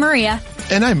 I'm Maria.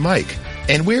 And I'm Mike.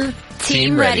 And we're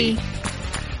Team Ready.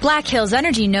 Black Hills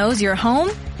Energy knows your home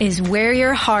is where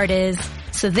your heart is,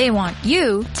 so they want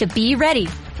you to be ready.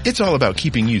 It's all about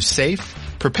keeping you safe,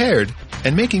 prepared,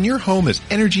 and making your home as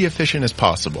energy efficient as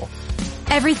possible.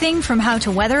 Everything from how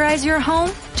to weatherize your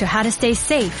home to how to stay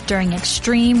safe during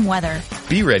extreme weather.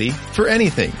 Be ready for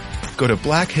anything. Go to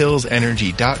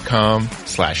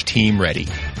blackhillsenergy.com/teamready.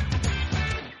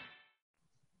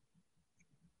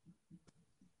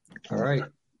 All right.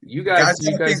 You guys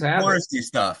have touristy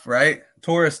stuff, right?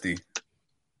 Touristy.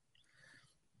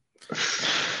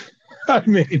 I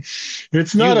mean,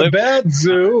 it's not a bad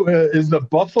zoo. Is the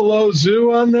Buffalo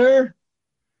Zoo on there?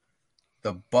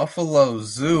 The Buffalo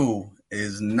Zoo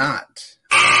is not.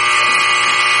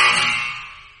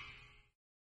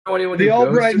 The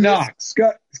Albright Knox.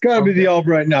 It's got to be the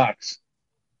Albright Knox.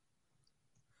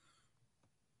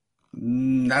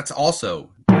 That's also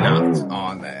not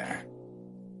on there.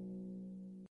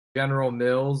 General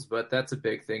Mills, but that's a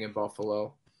big thing in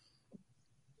Buffalo.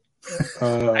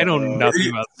 I know nothing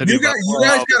about the You guys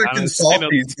got to consult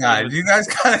these guys. You guys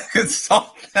got to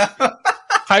consult them.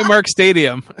 Highmark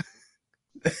Stadium.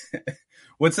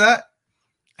 What's that?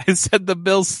 I said the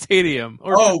Bills Stadium.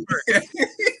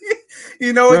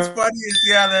 You know what's funny is,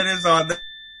 that is on there.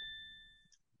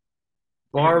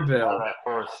 Barbell. That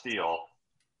for a steal.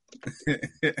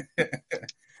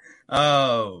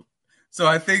 Oh, so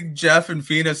I think Jeff and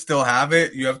Fina still have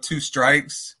it. You have 2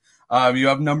 strikes. You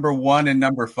have number 1 and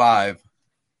number 5.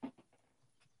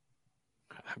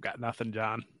 I've got nothing,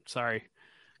 John. Sorry.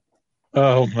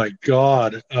 Oh my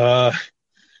God.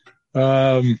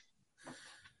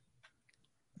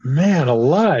 Man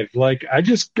alive. Like I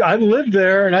lived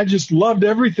there and I just loved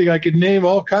everything. I could name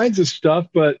all kinds of stuff,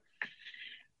 but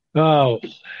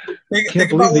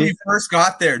think about when you first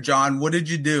got there, John. What did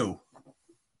you do?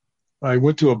 I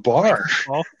went to a bar.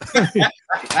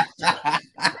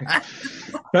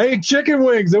 I ate chicken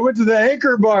wings. I went to the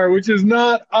Anchor Bar, which is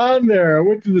not on there. I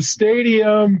went to the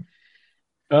stadium.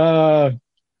 Niagara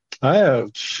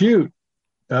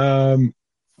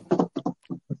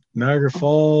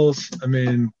Falls. I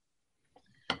mean,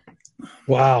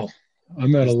 wow.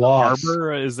 I'm at a loss.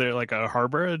 Harbor? Is there like a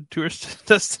harbor, a tourist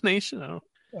destination?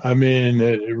 I mean,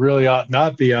 it really ought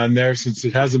not be on there since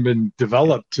it hasn't been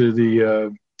developed to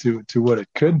the to what it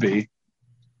could be.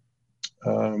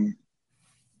 All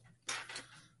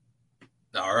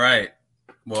right.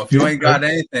 Well, if you ain't got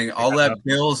anything, I'll let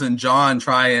Bills and John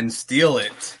try and steal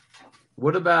it.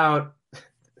 What about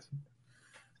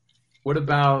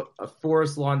a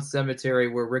Forest Lawn Cemetery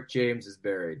where Rick James is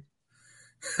buried?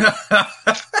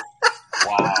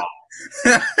 Wow.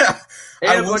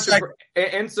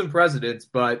 And some presidents,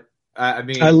 but I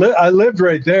mean, I lived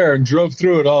right there and drove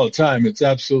through it all the time. It's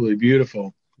absolutely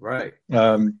beautiful. Right.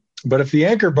 But if the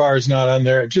Anchor Bar is not on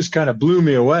there, it just kind of blew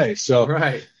me away. So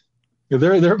right.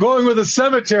 They're going with a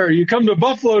cemetery. You come to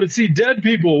Buffalo to see dead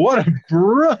people. What a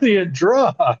brilliant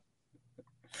draw.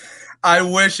 I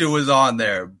wish it was on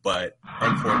there, but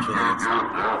unfortunately it's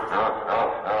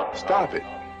not. Stop it.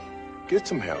 Get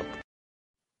some help.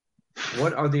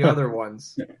 What are the other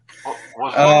ones?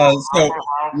 So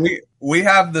we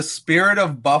have the Spirit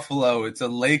of Buffalo. It's a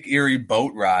Lake Erie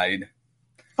boat ride.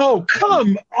 Oh,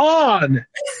 come on.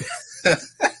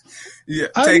 Yeah,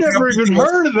 I've never even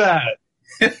heard of that.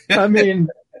 I mean,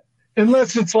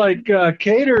 unless it's like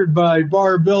catered by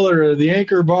Bar Biller or the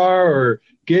Anchor Bar or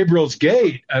Gabriel's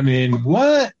Gate. I mean,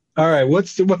 what? All right,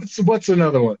 what's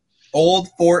another one? Old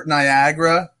Fort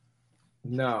Niagara.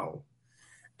 No.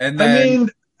 And then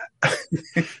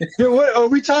what are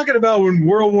we talking about when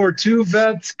World War II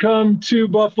vets come to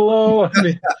Buffalo? I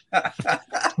mean,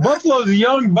 Buffalo's a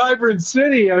young, vibrant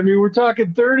city. I mean, we're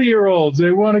talking 30-year-olds.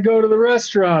 They want to go to the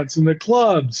restaurants and the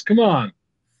clubs. Come on.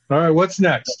 All right, what's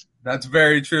next? That's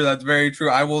very true. That's very true.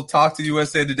 I will talk to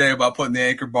USA Today about putting the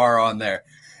Anchor Bar on there.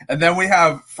 And then we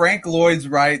have Frank Lloyd's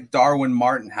Wright Darwin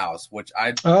Martin House, which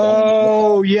I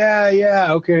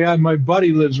yeah. Okay, my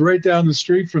buddy lives right down the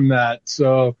street from that.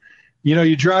 So,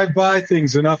 you drive by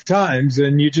things enough times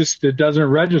and it doesn't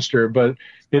register, but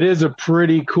it is a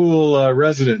pretty cool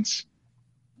residence.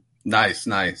 Nice.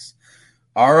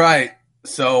 All right.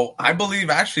 So I believe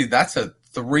actually that's a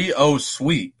 3-0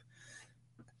 sweep.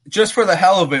 Just for the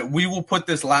hell of it, we will put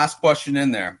this last question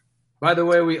in there. By the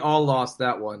way, we all lost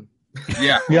that one.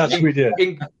 Yeah. Yes, we did.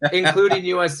 Including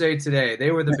USA Today.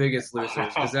 They were the biggest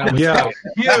losers. That was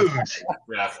huge.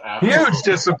 Yes, huge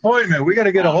disappointment. We got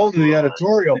to get a hold of the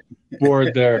editorial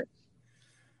board there.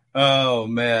 Oh,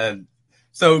 man.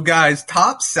 So, guys,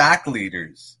 top sack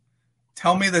leaders.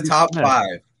 Tell me the top 5.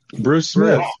 Bruce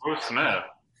Smith. Bruce Smith.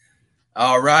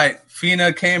 All right.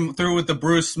 Fina came through with the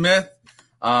Bruce Smith.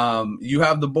 You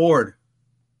have the board.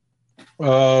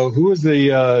 Who was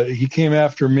he came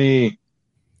after me.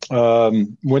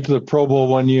 Went to the Pro Bowl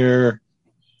one year.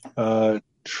 Not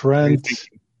Trent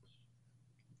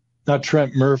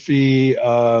Murphy.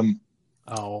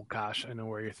 Oh gosh, I know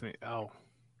where you're thinking. Oh,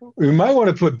 we might want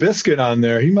to put Biscuit on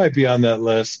there. He might be on that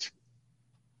list.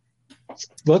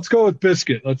 Let's go with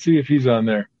Biscuit. Let's see if he's on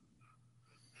there.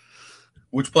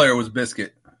 Which player was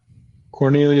Biscuit?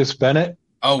 Cornelius Bennett.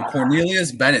 Oh,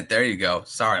 Cornelius Bennett. There you go.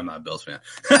 Sorry, I'm not a Bills fan.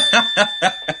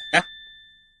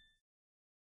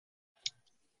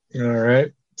 All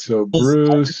right. So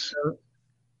Bruce.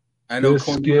 I know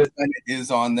Biscuit. Cornelius Bennett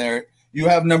is on there. You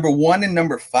have number 1 and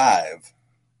number 5.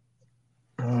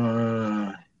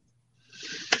 I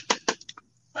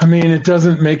mean, it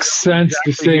doesn't make sense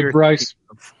to say Bryce.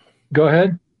 Go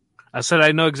ahead. I said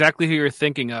I know exactly who you're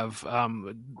thinking of.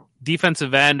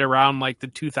 Defensive end around like the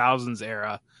 2000s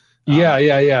era. Yeah.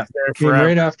 Came forever.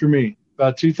 right after me,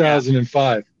 about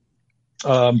 2005,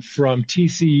 from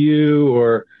TCU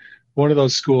or one of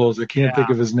those schools. I can't think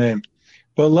of his name.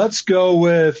 But let's go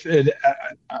with it.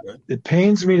 It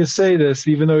pains me to say this,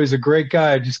 even though he's a great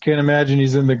guy. I just can't imagine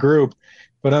he's in the group.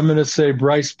 But I'm going to say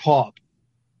Bryce Paup.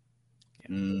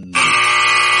 All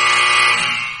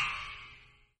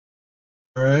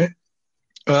right.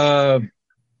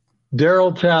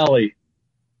 Daryl Talley.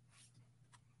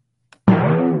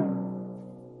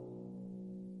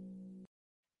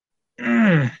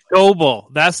 Schobel.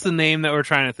 That's the name that we're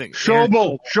trying to think.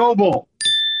 Schobel.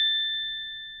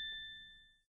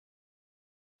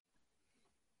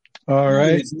 All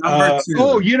right. Number 2.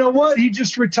 Oh, you know what? He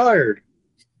just retired.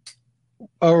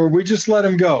 Or we just let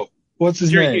him go. What's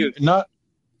his Jerry name? Hughes. Not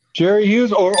Jerry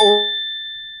Hughes or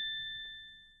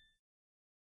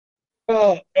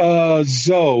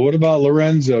Zoe. What about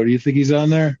Lorenzo? Do you think he's on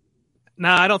there?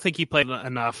 No, I don't think he played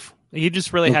enough. He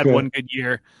just really had one good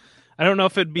year. I don't know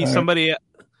if it'd be somebody.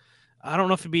 I don't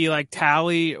know if it'd be like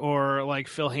Talley or like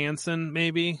Phil Hansen,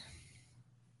 maybe.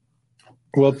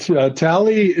 Well,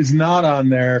 Talley is not on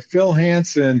there. Phil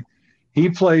Hansen, he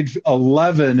played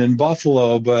 11 in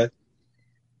Buffalo, but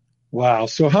wow.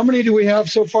 So how many do we have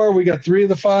so far? We got 3 of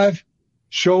the 5.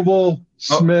 Schobel,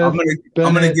 Smith. I'm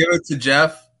going to give it to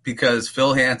Jeff because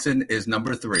Phil Hansen is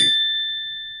number 3.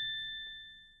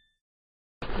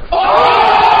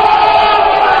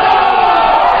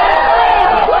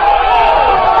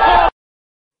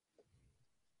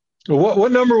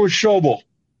 What number was Schobel?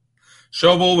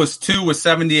 Schobel was 2 with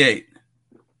 78.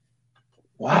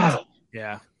 Wow.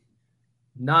 Yeah.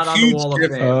 Not on the Wall of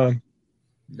Fame.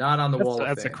 Not on the Wall of Fame.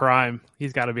 That's a crime.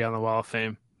 He's got to be on the Wall of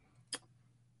Fame.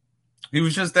 He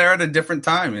was just there at a different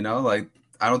time, you know? Like,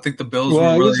 I don't think the Bills Well, were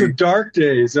it really... was the dark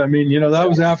days. I mean, that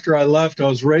was after I left. I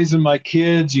was raising my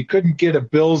kids. You couldn't get a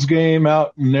Bills game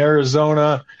out in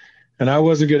Arizona, and I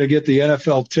wasn't going to get the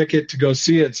NFL ticket to go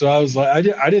see it. So I was like,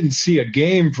 I didn't see a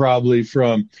game probably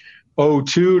from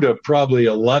 2002 to probably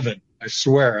 11. I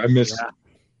swear. I missed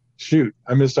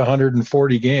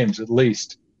 140 games at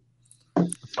least.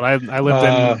 But I lived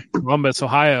in Columbus,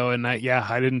 Ohio, and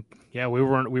we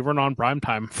weren't on prime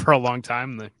time for a long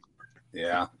time.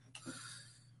 Yeah.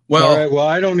 Well, all right. Well,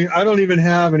 I don't even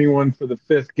have anyone for the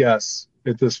 5th guess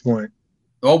at this point.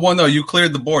 Oh, well, no, you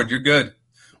cleared the board. You're good.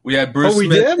 We had Bruce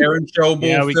Smith, did? Aaron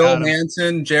Schobel, Phil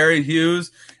Hansen, Jerry Hughes,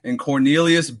 and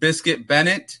Cornelius Biscuit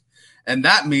Bennett. And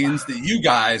that means that you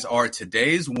guys are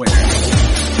today's winners.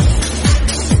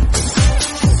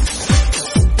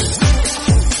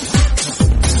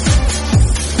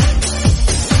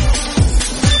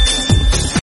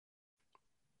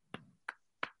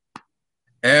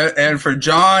 And for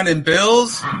John and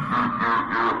Bills,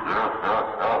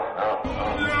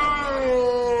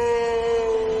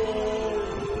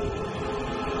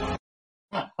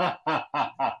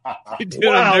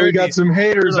 wow, we got some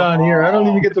haters on here. I don't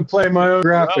even get to play my own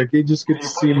graphic. You just get to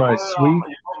see my sweet.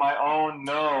 You put my own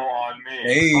no on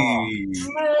me.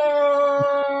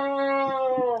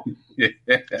 Hey.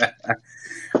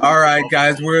 All right,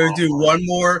 guys, we're going to do one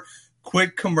more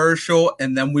quick commercial,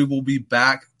 and then we will be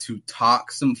back to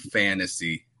talk some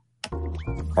fantasy.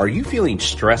 Are you feeling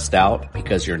stressed out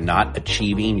because you're not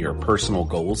achieving your personal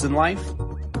goals in life?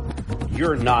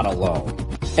 You're not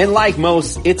alone. And like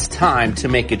most, it's time to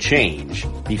make a change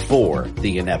before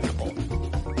the inevitable.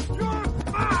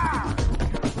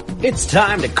 It's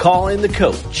time to call in the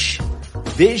coach.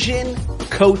 Vision,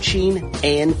 coaching,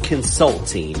 and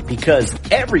consulting, because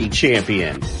every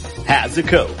champion has a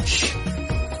coach.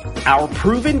 Our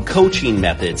proven coaching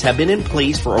methods have been in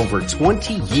place for over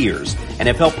 20 years and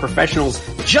have helped professionals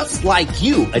just like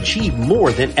you achieve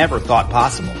more than ever thought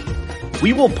possible.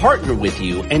 We will partner with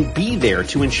you and be there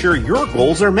to ensure your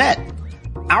goals are met.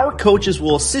 Our coaches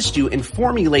will assist you in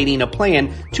formulating a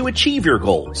plan to achieve your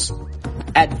goals.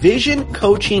 At Vision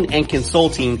Coaching and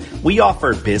Consulting, we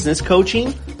offer business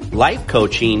coaching, life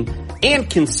coaching, and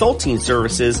consulting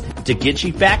services to get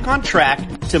you back on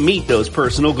track to meet those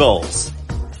personal goals.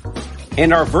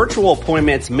 And our virtual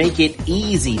appointments make it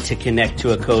easy to connect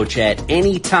to a coach at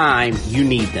any time you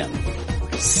need them.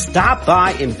 Stop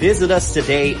by and visit us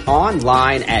today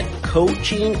online at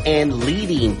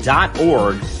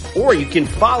coachingandleading.org, or you can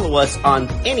follow us on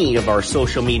any of our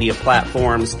social media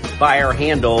platforms by our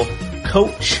handle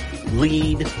Coach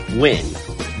Lead Win.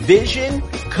 Vision,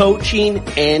 coaching,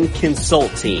 and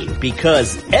consulting,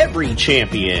 because every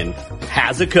champion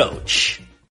has a coach.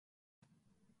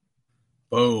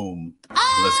 Boom.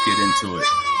 Let's get into it.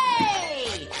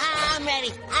 I'm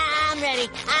ready. I'm ready.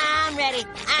 I'm ready.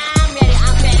 I'm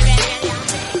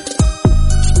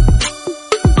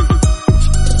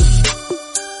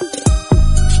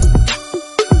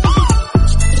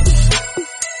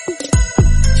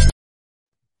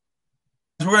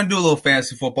we're going to do a little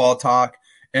fantasy football talk.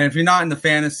 And if you're not into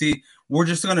fantasy, we're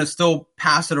just going to still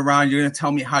pass it around. You're going to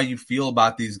tell me how you feel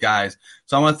about these guys.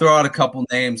 So I'm going to throw out a couple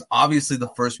names. Obviously, the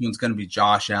first one's going to be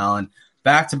Josh Allen.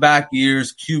 Back-to-back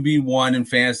years, QB1 in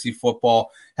fantasy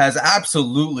football, has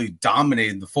absolutely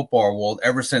dominated the football world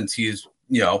ever since he's,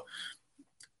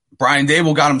 Brian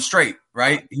Dable got him straight,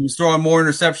 right? He was throwing more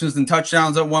interceptions than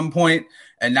touchdowns at one point,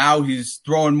 and now he's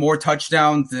throwing more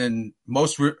touchdowns than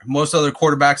most other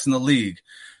quarterbacks in the league.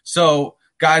 So,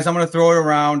 guys, I'm going to throw it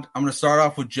around. I'm going to start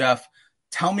off with Jeff.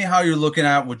 Tell me how you're looking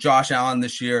at with Josh Allen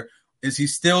this year. Is he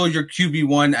still your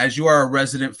QB1 as you are a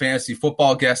resident fantasy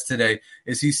football guest today?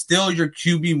 Is he still your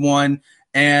QB1?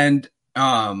 And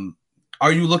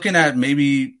are you looking at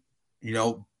maybe,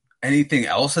 anything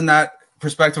else in that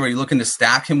perspective? Are you looking to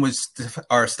stack him with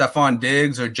Stephon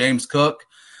Diggs or James Cook?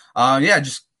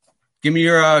 Just give me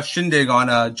your shindig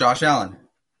on Josh Allen.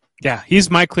 Yeah, he's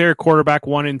my clear quarterback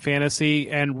 1 in fantasy.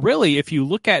 And really, if you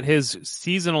look at his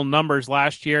seasonal numbers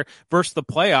last year versus the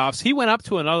playoffs, he went up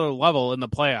to another level in the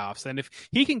playoffs. And if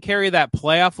he can carry that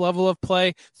playoff level of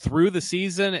play through the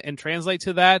season and translate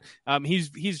to that, he's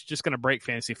just going to break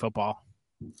fantasy football.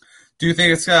 Do you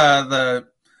think it's the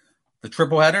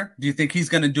triple header? Do you think he's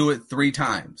going to do it 3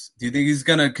 times? Do you think he's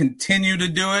going to continue to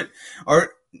do it? Or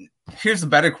here's a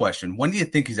better question. When do you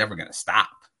think he's ever going to stop?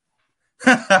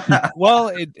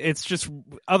 Well, it's just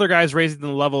other guys raising the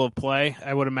level of play,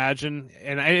 I would imagine.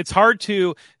 And it's hard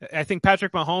to – I think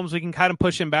Patrick Mahomes, we can kind of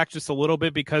push him back just a little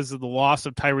bit because of the loss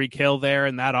of Tyreek Hill there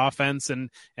and that offense and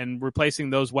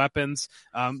replacing those weapons.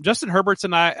 Justin Herbert's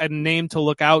a name to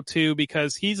look out to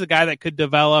because he's a guy that could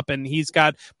develop and he's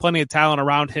got plenty of talent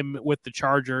around him with the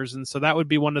Chargers. And so that would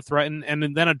be one to threaten.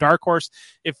 And then a dark horse,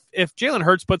 if Jalen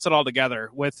Hurts puts it all together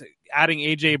with adding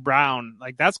A.J. Brown,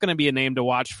 like that's going to be a name to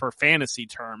watch for fantasy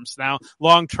terms. Now,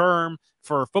 long term,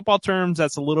 for football terms,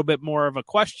 that's a little bit more of a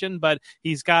question, but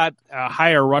he's got a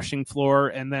higher rushing floor.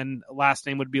 And then last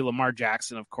name would be Lamar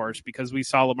Jackson, of course, because we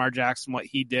saw Lamar Jackson, what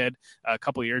he did a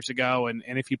couple of years ago. And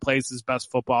if he plays his best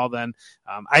football, then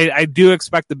I do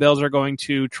expect the Bills are going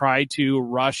to try to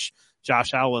rush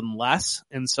Josh Allen less.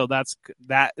 And so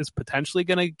that is potentially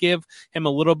going to give him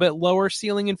a little bit lower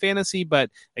ceiling in fantasy.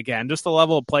 But again, just the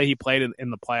level of play he played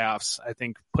in the playoffs, I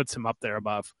think puts him up there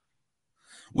above.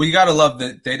 Well, you got to love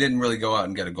that they didn't really go out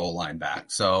and get a goal line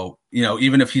back. So,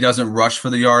 even if he doesn't rush for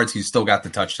the yards, he's still got the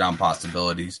touchdown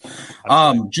possibilities.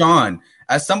 John,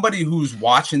 as somebody who's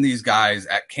watching these guys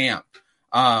at camp,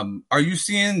 are you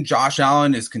seeing Josh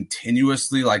Allen is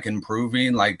continuously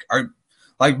improving?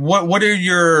 What are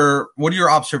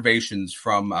your observations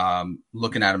from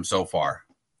looking at him so far?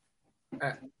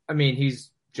 I mean,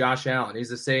 he's Josh Allen. He's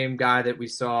the same guy that we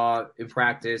saw in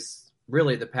practice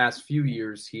really the past few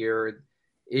years here.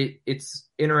 It's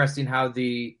interesting how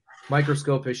the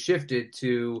microscope has shifted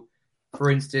to,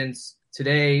 for instance,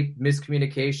 today,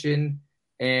 miscommunication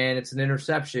and it's an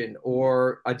interception,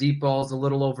 or a deep ball is a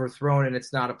little overthrown and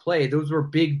it's not a play. Those were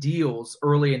big deals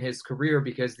early in his career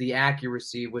because the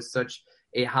accuracy was such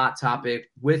a hot topic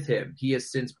with him. He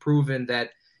has since proven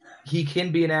that he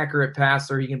can be an accurate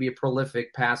passer. He can be a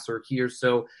prolific passer here.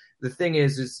 So the thing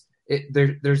is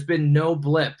there's been no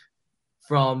blip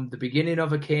from the beginning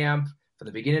of a camp, from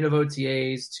the beginning of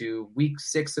OTAs to week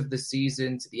 6 of the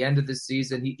season to the end of the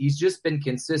season. He's just been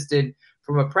consistent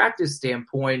from a practice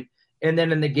standpoint. And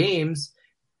then in the games,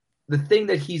 the thing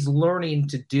that he's learning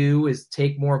to do is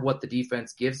take more of what the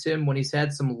defense gives him. When he's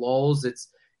had some lulls, it's,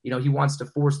 he wants to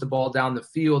force the ball down the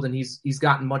field, and he's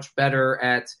gotten much better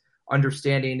at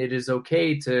understanding it is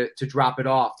okay to drop it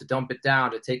off, to dump it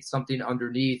down, to take something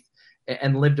underneath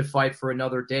and live to fight for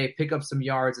another day, pick up some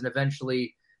yards, and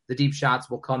eventually the deep shots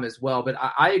will come as well. But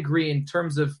I agree in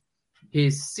terms of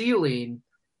his ceiling.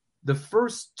 The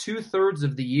first 2/3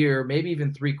 of the year, maybe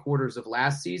even 3/4 of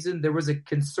last season, there was a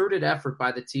concerted effort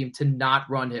by the team to not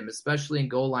run him, especially in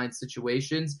goal line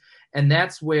situations. And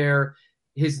that's where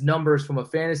his numbers from a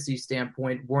fantasy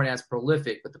standpoint weren't as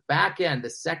prolific. But the back end, the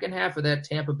second half of that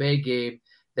Tampa Bay game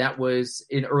that was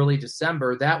in early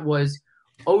December, that was,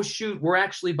 oh, shoot, we're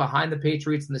actually behind the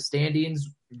Patriots in the standings.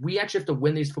 We actually have to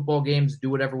win these football games, do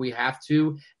whatever we have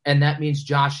to. And that means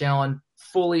Josh Allen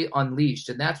fully unleashed.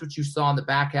 And that's what you saw in the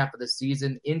back half of the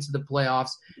season into the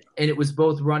playoffs. And it was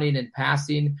both running and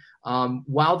passing.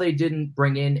 While they didn't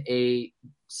bring in a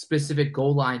specific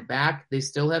goal line back, they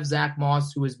still have Zach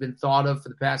Moss, who has been thought of for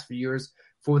the past few years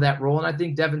for that role. And I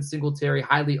think Devin Singletary,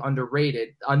 highly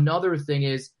underrated. Another thing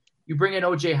is you bring in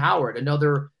O.J. Howard,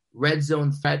 another red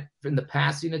zone threat in the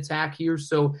passing attack here.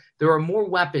 So there are more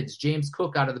weapons. James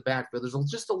Cook out of the backfield.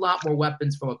 There's just a lot more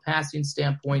weapons from a passing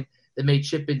standpoint that may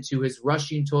chip into his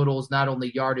rushing totals, not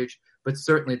only yardage, but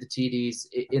certainly the TDs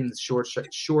in the short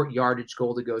yardage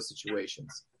goal to go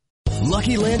situations.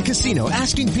 Lucky Land Casino,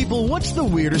 asking people, what's the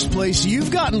weirdest place you've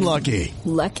gotten lucky?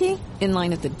 Lucky? In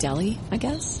line at the deli, I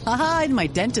guess? Aha, in my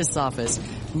dentist's office.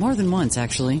 More than once,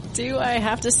 actually. Do I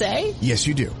have to say? Yes,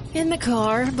 you do. In the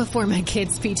car before my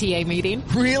kids' PTA meeting.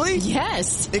 Really?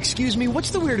 Yes. Excuse me,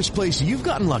 what's the weirdest place you've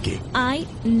gotten lucky? I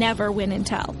never win and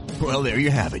tell. Well, there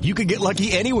you have it. You can get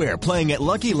lucky anywhere, playing at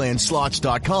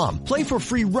LuckyLandSlots.com. Play for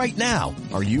free right now.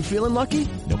 Are you feeling lucky?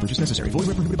 No purchase necessary. Void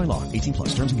where prohibited by law.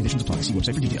 18+. Terms and conditions apply. See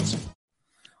website for details.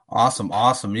 Awesome.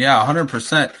 Yeah,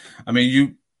 100%. I mean,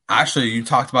 you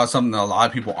talked about something that a lot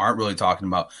of people aren't really talking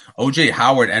about. O.J.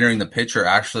 Howard entering the picture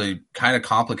actually kind of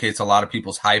complicates a lot of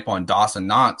people's hype on Dawson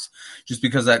Knox, just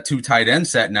because that 2 tight end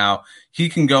set now, he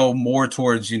can go more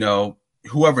towards,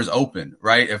 whoever's open,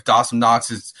 right? If Dawson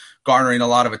Knox is garnering a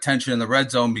lot of attention in the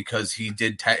red zone because he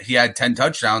had 10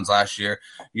 touchdowns last year,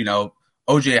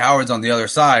 O.J. Howard's on the other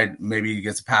side, maybe he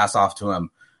gets a pass off to him.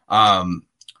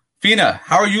 Fina,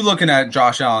 how are you looking at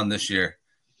Josh Allen this year?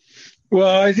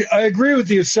 Well, I agree with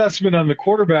the assessment on the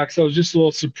quarterbacks. I was just a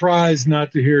little surprised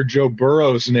not to hear Joe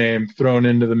Burrow's name thrown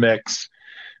into the mix.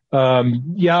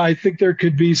 I think there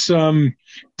could be some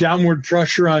downward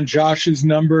pressure on Josh's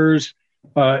numbers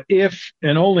if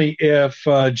and only if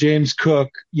James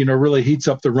Cook, really heats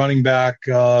up the running back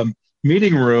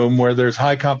meeting room where there's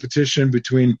high competition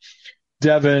between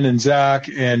Devin and Zach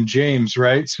and James,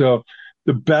 right? So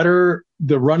the better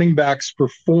the running backs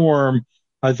perform,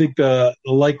 I think the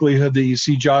likelihood that you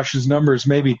see Josh's numbers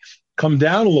maybe come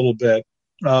down a little bit,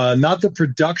 not the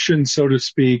production, so to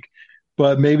speak,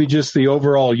 but maybe just the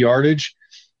overall yardage.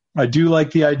 I do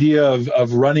like the idea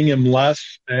of running him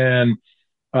less, and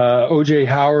O.J.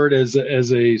 Howard as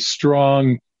a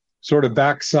strong sort of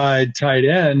backside tight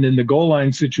end in the goal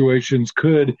line situations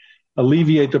could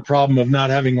alleviate the problem of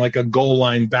not having like a goal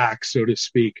line back, so to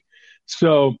speak.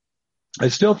 So I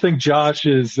still think Josh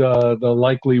is the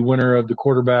likely winner of the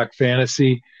quarterback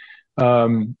fantasy.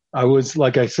 I was,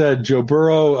 like I said, Joe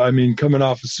Burrow, coming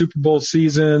off a Super Bowl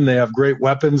season, they have great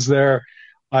weapons there.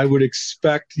 I would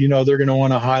expect, they're going to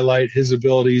want to highlight his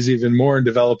abilities even more and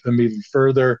develop him even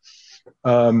further.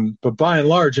 But by and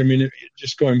large,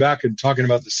 just going back and talking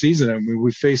about the season,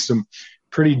 we faced some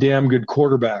pretty damn good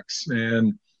quarterbacks,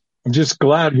 and I'm just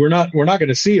glad we're not going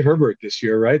to see Herbert this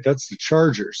year, right? That's the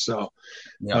Chargers. So,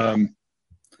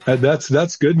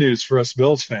 that's good news for us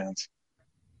Bills fans.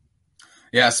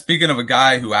 Yeah, speaking of a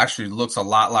guy who actually looks a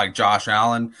lot like Josh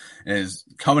Allen and is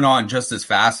coming on just as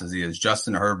fast as he is,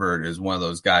 Justin Herbert is one of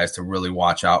those guys to really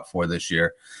watch out for this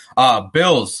year.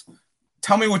 Bills,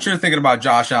 tell me what you're thinking about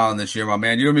Josh Allen this year, my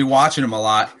man. You're going to be watching him a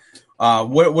lot.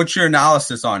 What's your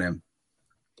analysis on him?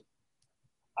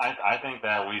 I think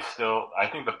that I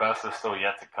think the best is still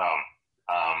yet to come.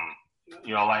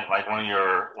 Like one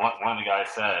of the guys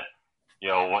said,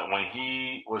 when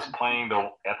he was playing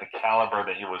at the caliber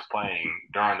that he was playing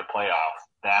during the playoffs,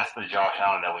 that's the Josh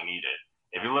Allen that we needed.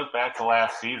 If you look back to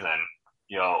last season,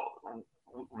 we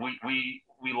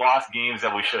lost games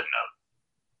that we shouldn't have,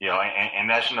 and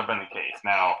that shouldn't have been the case.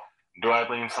 Now, do I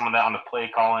blame some of that on the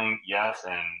play calling? Yes,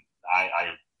 and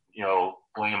I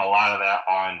blame a lot of that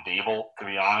on Dable, to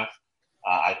be honest.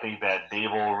 I think that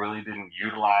Dable really didn't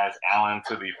utilize Allen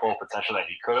to the full potential that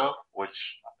he could have, which,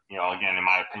 again, in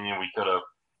my opinion, we could have,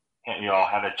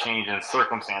 had a change in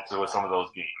circumstances with some of those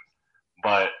games.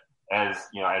 But as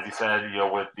you said,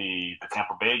 with the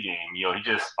Tampa Bay game, he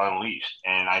just unleashed.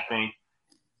 And I think,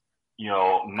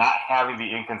 not having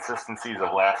the inconsistencies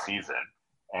of last season,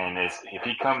 and if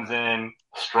he comes in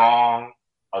strong,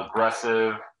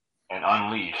 aggressive, and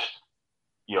unleashed,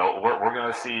 we're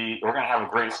going to have a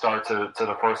great start to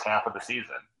the first half of the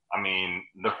season.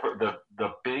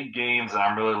 The big games that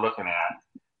I'm really looking at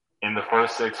in the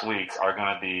first 6 weeks are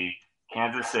going to be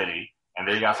Kansas City, and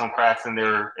they got some cracks in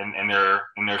their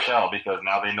shell because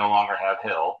now they no longer have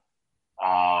Hill.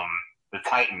 The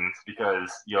Titans,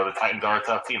 because the Titans are a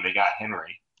tough team. They got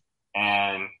Henry,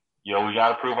 and we got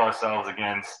to prove ourselves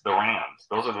against the Rams.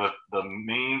 Those are the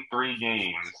main 3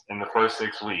 games in the first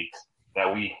 6 weeks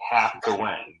that we have to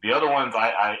win. The other ones,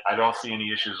 I don't see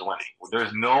any issues winning.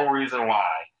 There's no reason why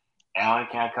Allen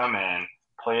can't come in,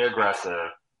 play aggressive,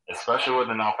 especially with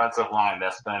an offensive line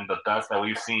that's been the best that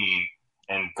we've seen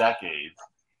in decades,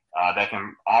 that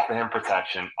can offer him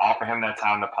protection, offer him that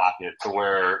time in the pocket to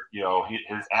where,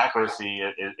 his accuracy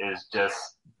is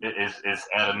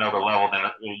at another level than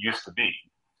it used to be.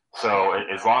 So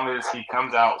as long as he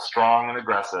comes out strong and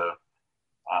aggressive,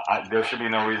 there should be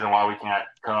no reason why we can't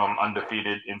come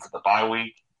undefeated into the bye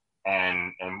week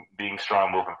and being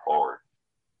strong moving forward.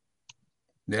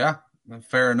 Yeah,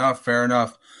 fair enough.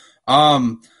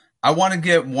 I want to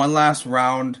get one last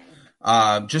round.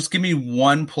 Just give me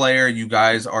one player you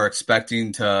guys are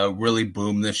expecting to really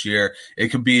boom this year. It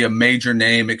could be a major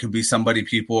name. It could be somebody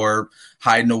people are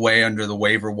hiding away under the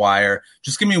waiver wire.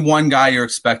 Just give me one guy you're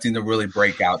expecting to really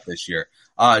break out this year.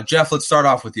 Jeff, let's start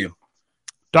off with you.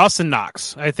 Dawson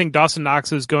Knox. I think Dawson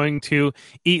Knox is going to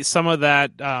eat some of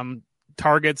that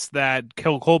targets that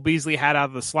Cole Beasley had out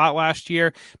of the slot last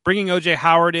year. Bringing OJ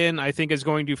Howard in, I think, is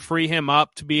going to free him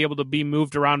up to be able to be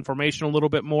moved around formation a little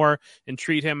bit more and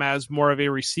treat him as more of a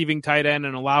receiving tight end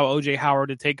and allow OJ Howard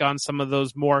to take on some of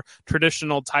those more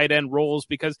traditional tight end roles,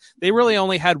 because they really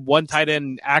only had one tight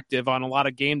end active on a lot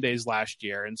of game days last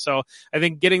year. And so I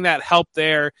think getting that help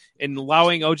there and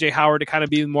allowing OJ Howard to kind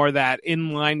of be more that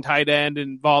inline tight end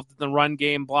involved in the run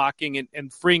game blocking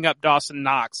and freeing up Dawson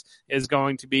Knox is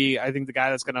going to be, I think, the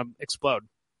guy that's going to explode.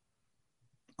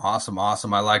 Awesome.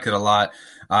 I like it a lot.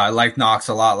 I liked Knox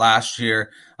a lot last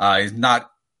year. He's not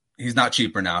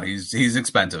cheaper now. He's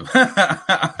expensive.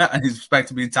 He's expected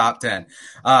to be top 10.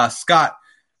 John Scott,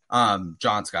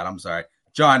 I'm sorry.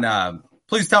 John,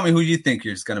 please tell me who you think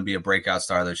is going to be a breakout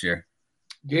star this year.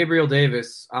 Gabriel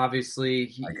Davis, obviously,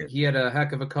 he had a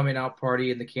heck of a coming out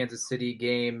party in the Kansas City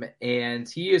game, and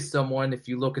he is someone, if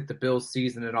you look at the Bills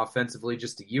season and offensively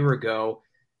just a year ago,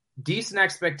 decent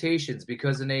expectations,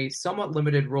 because in a somewhat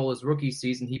limited role as rookie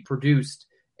season, he produced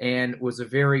and was a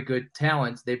very good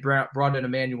talent. They brought in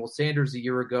Emmanuel Sanders a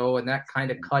year ago, and that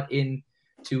kind of cut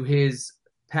into his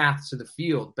path to the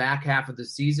field. Back half of the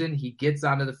season, he gets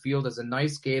onto the field as a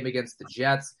nice game against the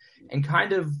Jets and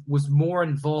kind of was more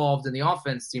involved, and the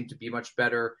offense seemed to be much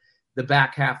better the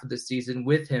back half of the season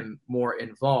with him more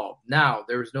involved. Now,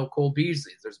 there's no Cole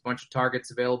Beasley. There's a bunch of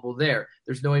targets available there.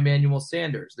 There's no Emmanuel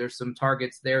Sanders. There's some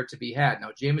targets there to be had.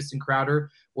 Now, Jamison Crowder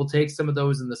will take some of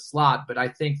those in the slot, but I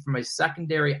think from a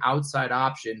secondary outside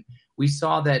option, we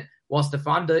saw that while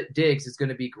Stephon Diggs is going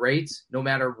to be great no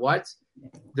matter what,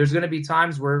 there's going to be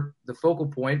times where the focal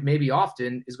point, maybe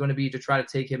often, is going to be to try to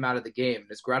take him out of the game.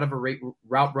 As great of a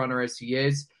route runner as he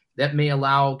is, that may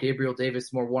allow Gabriel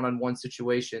Davis more one-on-one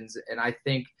situations. And I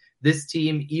think this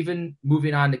team, even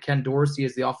moving on to Ken Dorsey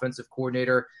as the offensive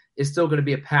coordinator, is still going to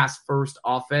be a pass-first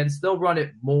offense. They'll run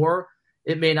it more.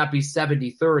 It may not be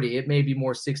 70-30. It may be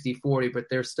more 60-40, but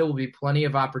there still will be plenty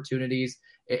of opportunities.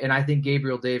 And I think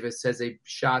Gabriel Davis has a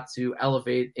shot to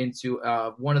elevate into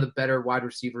one of the better wide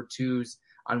receiver twos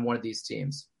on one of these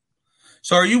teams.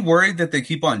 So are you worried that they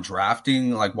keep on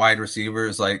drafting like wide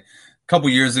receivers? Like, couple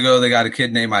years ago, they got a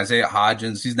kid named Isaiah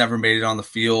Hodgins. He's never made it on the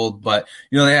field, but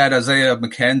they had Isaiah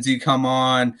McKenzie come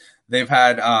on. They've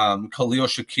had Khalil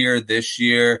Shakir this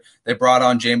year. They brought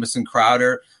on Jamison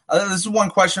Crowder. This is one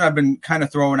question I've been kind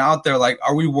of throwing out there. Like,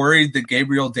 are we worried that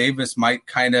Gabriel Davis might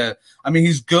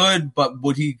he's good, but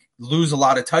would he lose a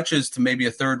lot of touches to maybe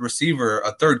a third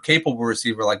capable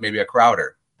receiver, like maybe a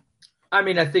Crowder? I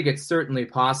mean, I think it's certainly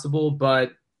possible,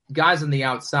 but guys on the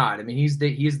outside, he's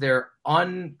their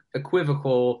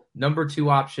unequivocal number 2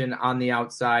 option on the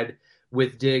outside,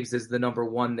 with Diggs as the number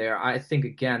 1 there. I think,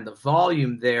 again, the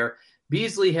volume there,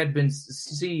 Beasley had been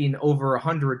seeing over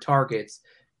 100 targets,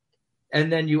 and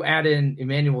then you add in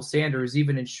Emmanuel Sanders,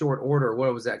 even in short order,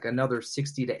 what was that, another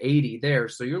 60 to 80 there.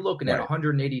 So you're looking at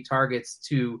 180 targets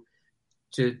to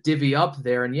divvy up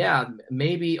there. And yeah,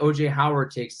 maybe OJ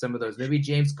Howard takes some of those. Maybe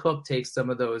James Cook takes some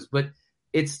of those, but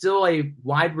it's still a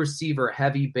wide receiver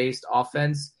heavy based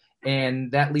offense.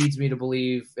 And that leads me to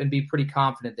believe and be pretty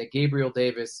confident that Gabriel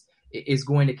Davis is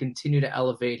going to continue to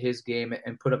elevate his game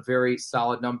and put up very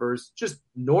solid numbers, just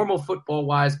normal football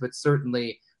wise, but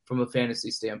certainly from a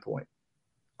fantasy standpoint.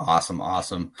 Awesome.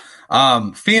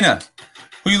 Fina,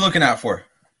 who are you looking out for?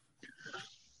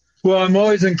 Well, I'm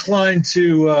always inclined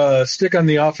to stick on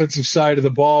the offensive side of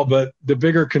the ball, but the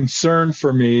bigger concern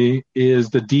for me is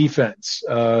the defense.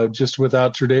 Just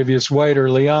without Tre'Davious White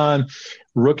early on,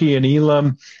 rookie and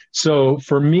Elam. So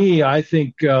for me, I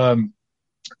think,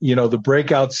 the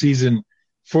breakout season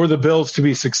for the Bills to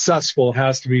be successful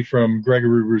has to be from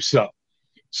Gregory Rousseau.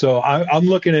 So I'm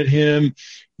looking at him.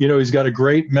 He's got a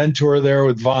great mentor there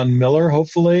with Von Miller,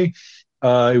 hopefully. He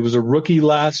was a rookie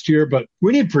last year, but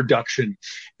we need production.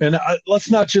 And let's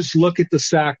not just look at the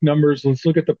sack numbers. Let's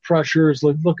look at the pressures.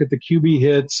 Let's look at the QB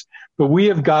hits. But we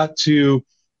have got to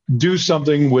do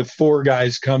something with 4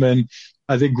 guys coming.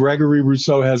 I think Gregory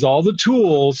Rousseau has all the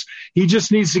tools. He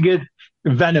just needs to get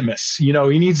venomous. He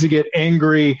needs to get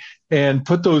angry and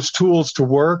put those tools to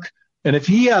work. And if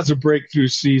he has a breakthrough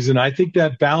season, I think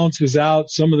that balances out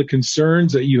some of the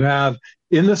concerns that you have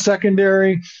in the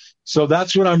secondary. So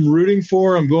that's what I'm rooting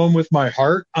for. I'm going with my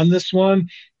heart on this one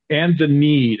and the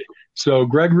need. So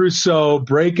Greg Rousseau,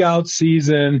 breakout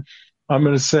season. I'm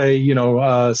going to say,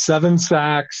 7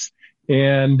 sacks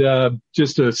and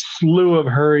just a slew of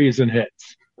hurries and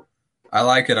hits. I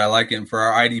like it. And for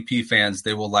our IDP fans,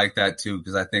 they will like that too,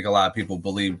 because I think a lot of people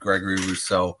believe Gregory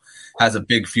Rousseau has a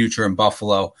big future in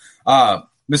Buffalo.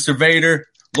 Mr. Vader,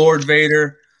 Lord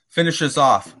Vader, finish us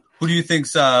off. Who do you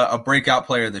think's a breakout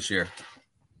player this year?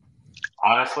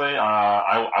 Honestly,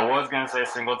 I was going to say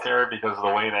Singletary because of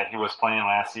the way that he was playing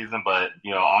last season, but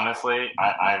honestly,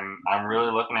 I'm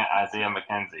really looking at Isaiah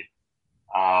McKenzie.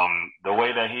 The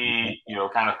way that he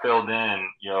kind of filled in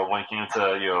when it came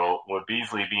to with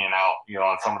Beasley being out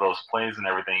on some of those plays and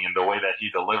everything, and the way that he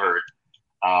delivered,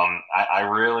 I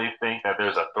really think that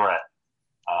there's a threat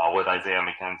with Isaiah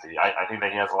McKenzie. I think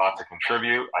that he has a lot to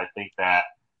contribute. I think that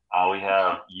we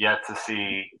have yet to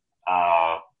see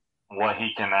what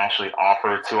he can actually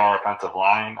offer to our offensive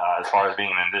line as far as being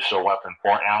an additional weapon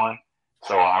for Allen.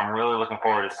 So I'm really looking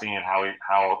forward to seeing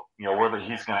where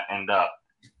he's going to end up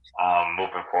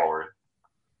moving forward.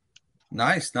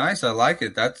 Nice. I like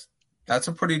it. That's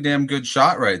a pretty damn good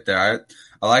shot right there.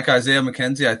 I like Isaiah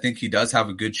McKenzie. I think he does have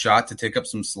a good shot to take up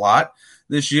some slot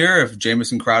this year if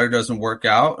Jamison Crowder doesn't work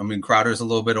out. I mean, Crowder's a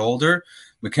little bit older.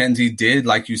 McKenzie did,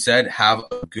 like you said, have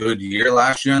a good year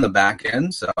last year on the back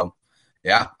end. So,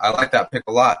 yeah, I like that pick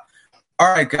a lot.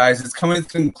 All right, guys, it's coming to the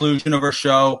conclusion of our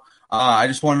show. I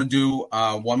just want to do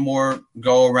one more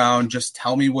go around. Just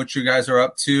tell me what you guys are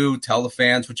up to. Tell the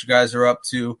fans what you guys are up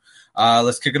to.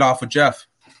 Let's kick it off with Jeff.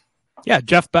 Yeah,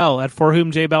 Jeff Bell at For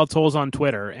Whom J Bell Tolls on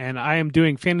Twitter. And I am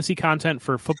doing fantasy content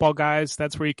for football guys.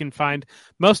 That's where you can find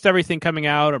most everything coming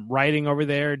out. I'm writing over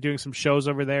there, doing some shows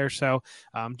over there. So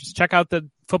just check out the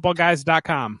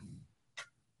footballguys.com.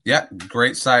 Yeah,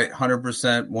 great site,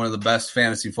 100%. One of the best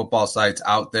fantasy football sites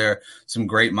out there. Some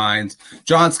great minds.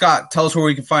 John Scott, tell us where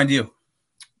we can find you.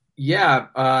 Yeah,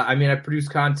 I produce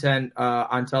content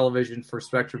on television for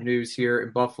Spectrum News here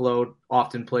in Buffalo,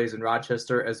 often plays in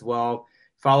Rochester as well.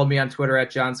 Follow me on Twitter at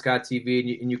John Scott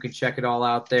TV, and you can check it all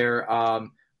out there.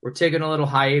 We're taking a little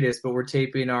hiatus, but we're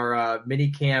taping our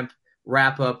mini camp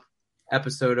wrap-up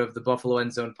episode of the Buffalo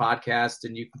End Zone podcast,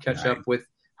 and you can catch up with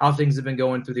how things have been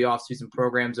going through the off-season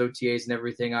programs, OTAs, and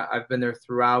everything. I've been there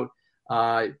throughout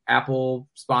Apple,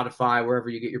 Spotify, wherever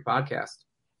you get your podcast.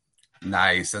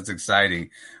 Nice. That's exciting.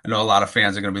 I know a lot of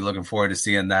fans are going to be looking forward to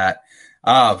seeing that.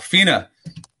 Fina,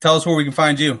 tell us where we can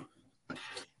find you.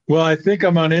 Well, I think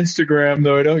I'm on Instagram,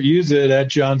 though I don't use it, at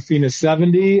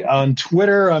JohnFina70. On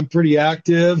Twitter, I'm pretty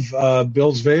active.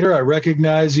 Bills Vader, I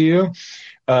recognize you.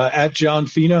 At John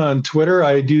Fina on Twitter,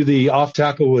 I do the Off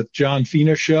Tackle with John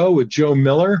Fina show with Joe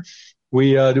Miller.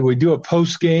 We do a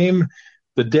post game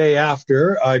the day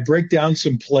after. I break down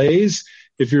some plays.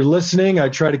 If you're listening, I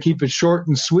try to keep it short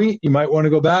and sweet. You might want to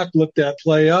go back, look that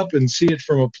play up, and see it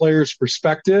from a player's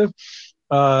perspective.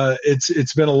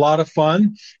 It's been a lot of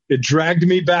fun. It dragged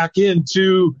me back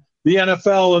into the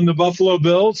NFL and the Buffalo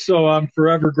Bills, so I'm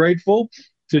forever grateful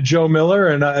to Joe Miller,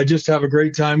 and I just have a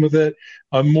great time with it.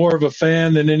 I'm more of a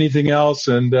fan than anything else,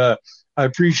 and I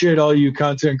appreciate all you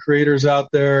content creators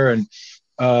out there, and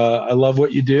I love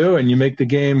what you do, and you make the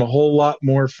game a whole lot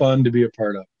more fun to be a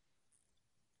part of.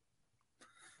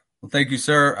 Well, thank you,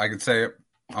 sir. I can say it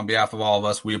on behalf of all of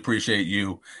us. We appreciate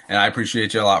you, and I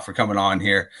appreciate you a lot for coming on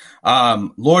here.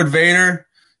 Lord Vader,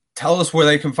 tell us where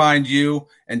they can find you,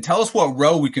 and tell us what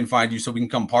row we can find you so we can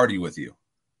come party with you.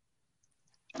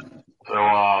 So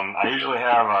I usually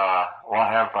have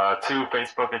I have 2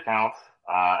 Facebook accounts.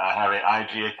 I have an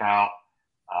IG account.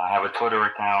 I have a Twitter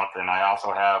account, and I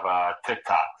also have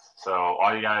TikToks. So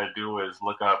all you gotta do is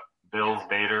look up Bills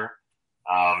Vader.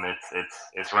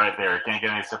 It's right there. It can't get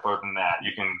any simpler than that.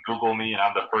 You can Google me, and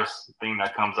I'm the first thing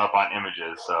that comes up on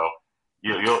images. So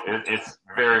it's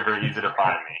very, very easy to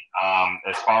find me.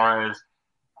 As far as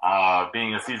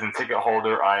being a season ticket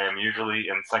holder, I am usually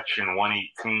in section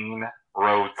 118,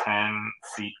 row 10,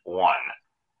 seat 1.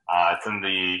 It's in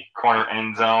the corner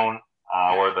end zone,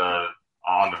 or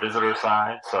on the visitor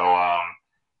side. So I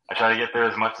try to get there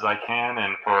as much as I can.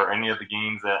 And for any of the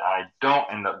games that I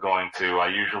don't end up going to, I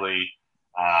usually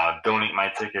donate my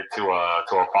ticket to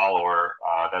a follower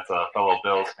that's a fellow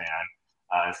Bills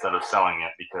fan instead of selling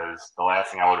it, because the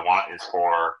last thing I would want is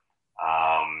for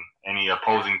any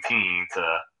opposing team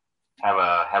to have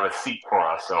a seat for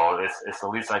us. So it's the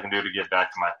least I can do to get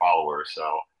back to my followers.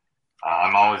 So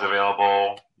I'm always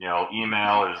available.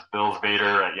 Email is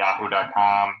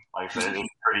billsvader@yahoo.com. Like I said, it's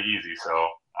pretty easy. So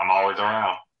I'm always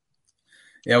around.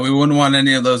 Yeah, we wouldn't want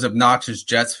any of those obnoxious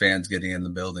Jets fans getting in the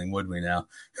building, would we now?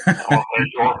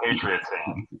 Or Patriots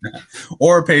fan.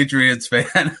 Or Patriots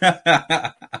fan.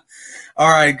 All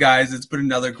right, guys, it's been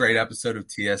another great episode of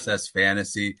TSS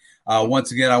Fantasy.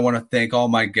 Once again, I want to thank all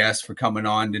my guests for coming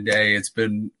on today. It's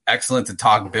been excellent to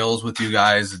talk Bills with you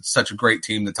guys. It's such a great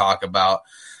team to talk about.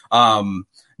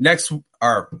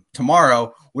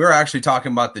 Tomorrow, we're actually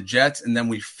talking about the Jets, and then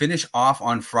we finish off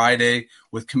on Friday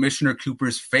with Commissioner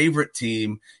Cooper's favorite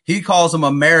team. He calls them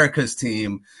America's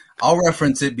team. I'll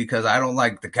reference it because I don't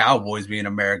like the Cowboys being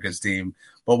America's team,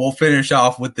 but we'll finish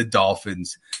off with the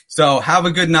Dolphins. So have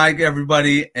a good night,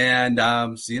 everybody, and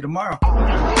see you tomorrow. We're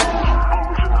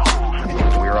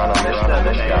on a mission.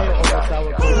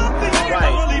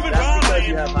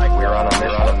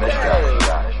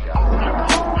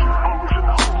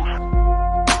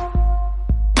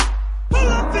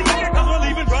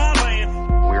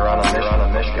 We're on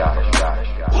a mission.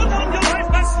 Put on your life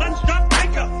vest and stop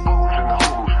anchor.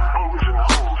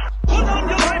 Put on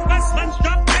your life vest and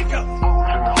stop anchor.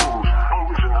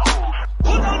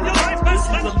 Put on your life vest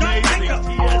and stop anchor.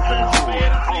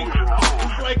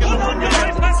 Put on your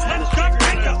life vest and stop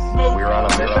anchor. We're on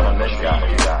a mission.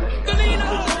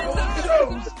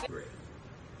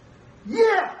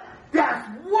 Yeah, that's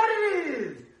what it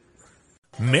is.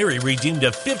 Mary redeemed a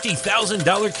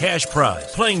 $50,000 cash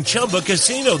prize playing Chumba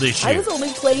Casino this year. I was only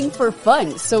playing for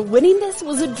fun, so winning this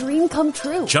was a dream come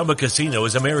true. Chumba Casino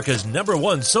is America's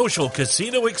 #1 social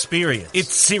casino experience.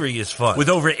 It's serious fun. With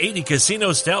over 80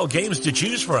 casino-style games to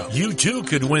choose from, you too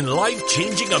could win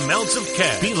life-changing amounts of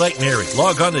cash. Be like Mary.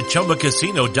 Log on to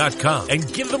ChumbaCasino.com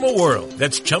and give them a whirl.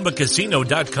 That's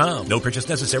ChumbaCasino.com. No purchase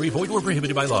necessary. Void or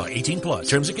prohibited by law. 18+.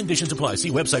 Terms and conditions apply. See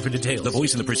website for details. The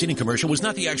voice in the preceding commercial was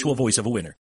not the actual voice of a winner.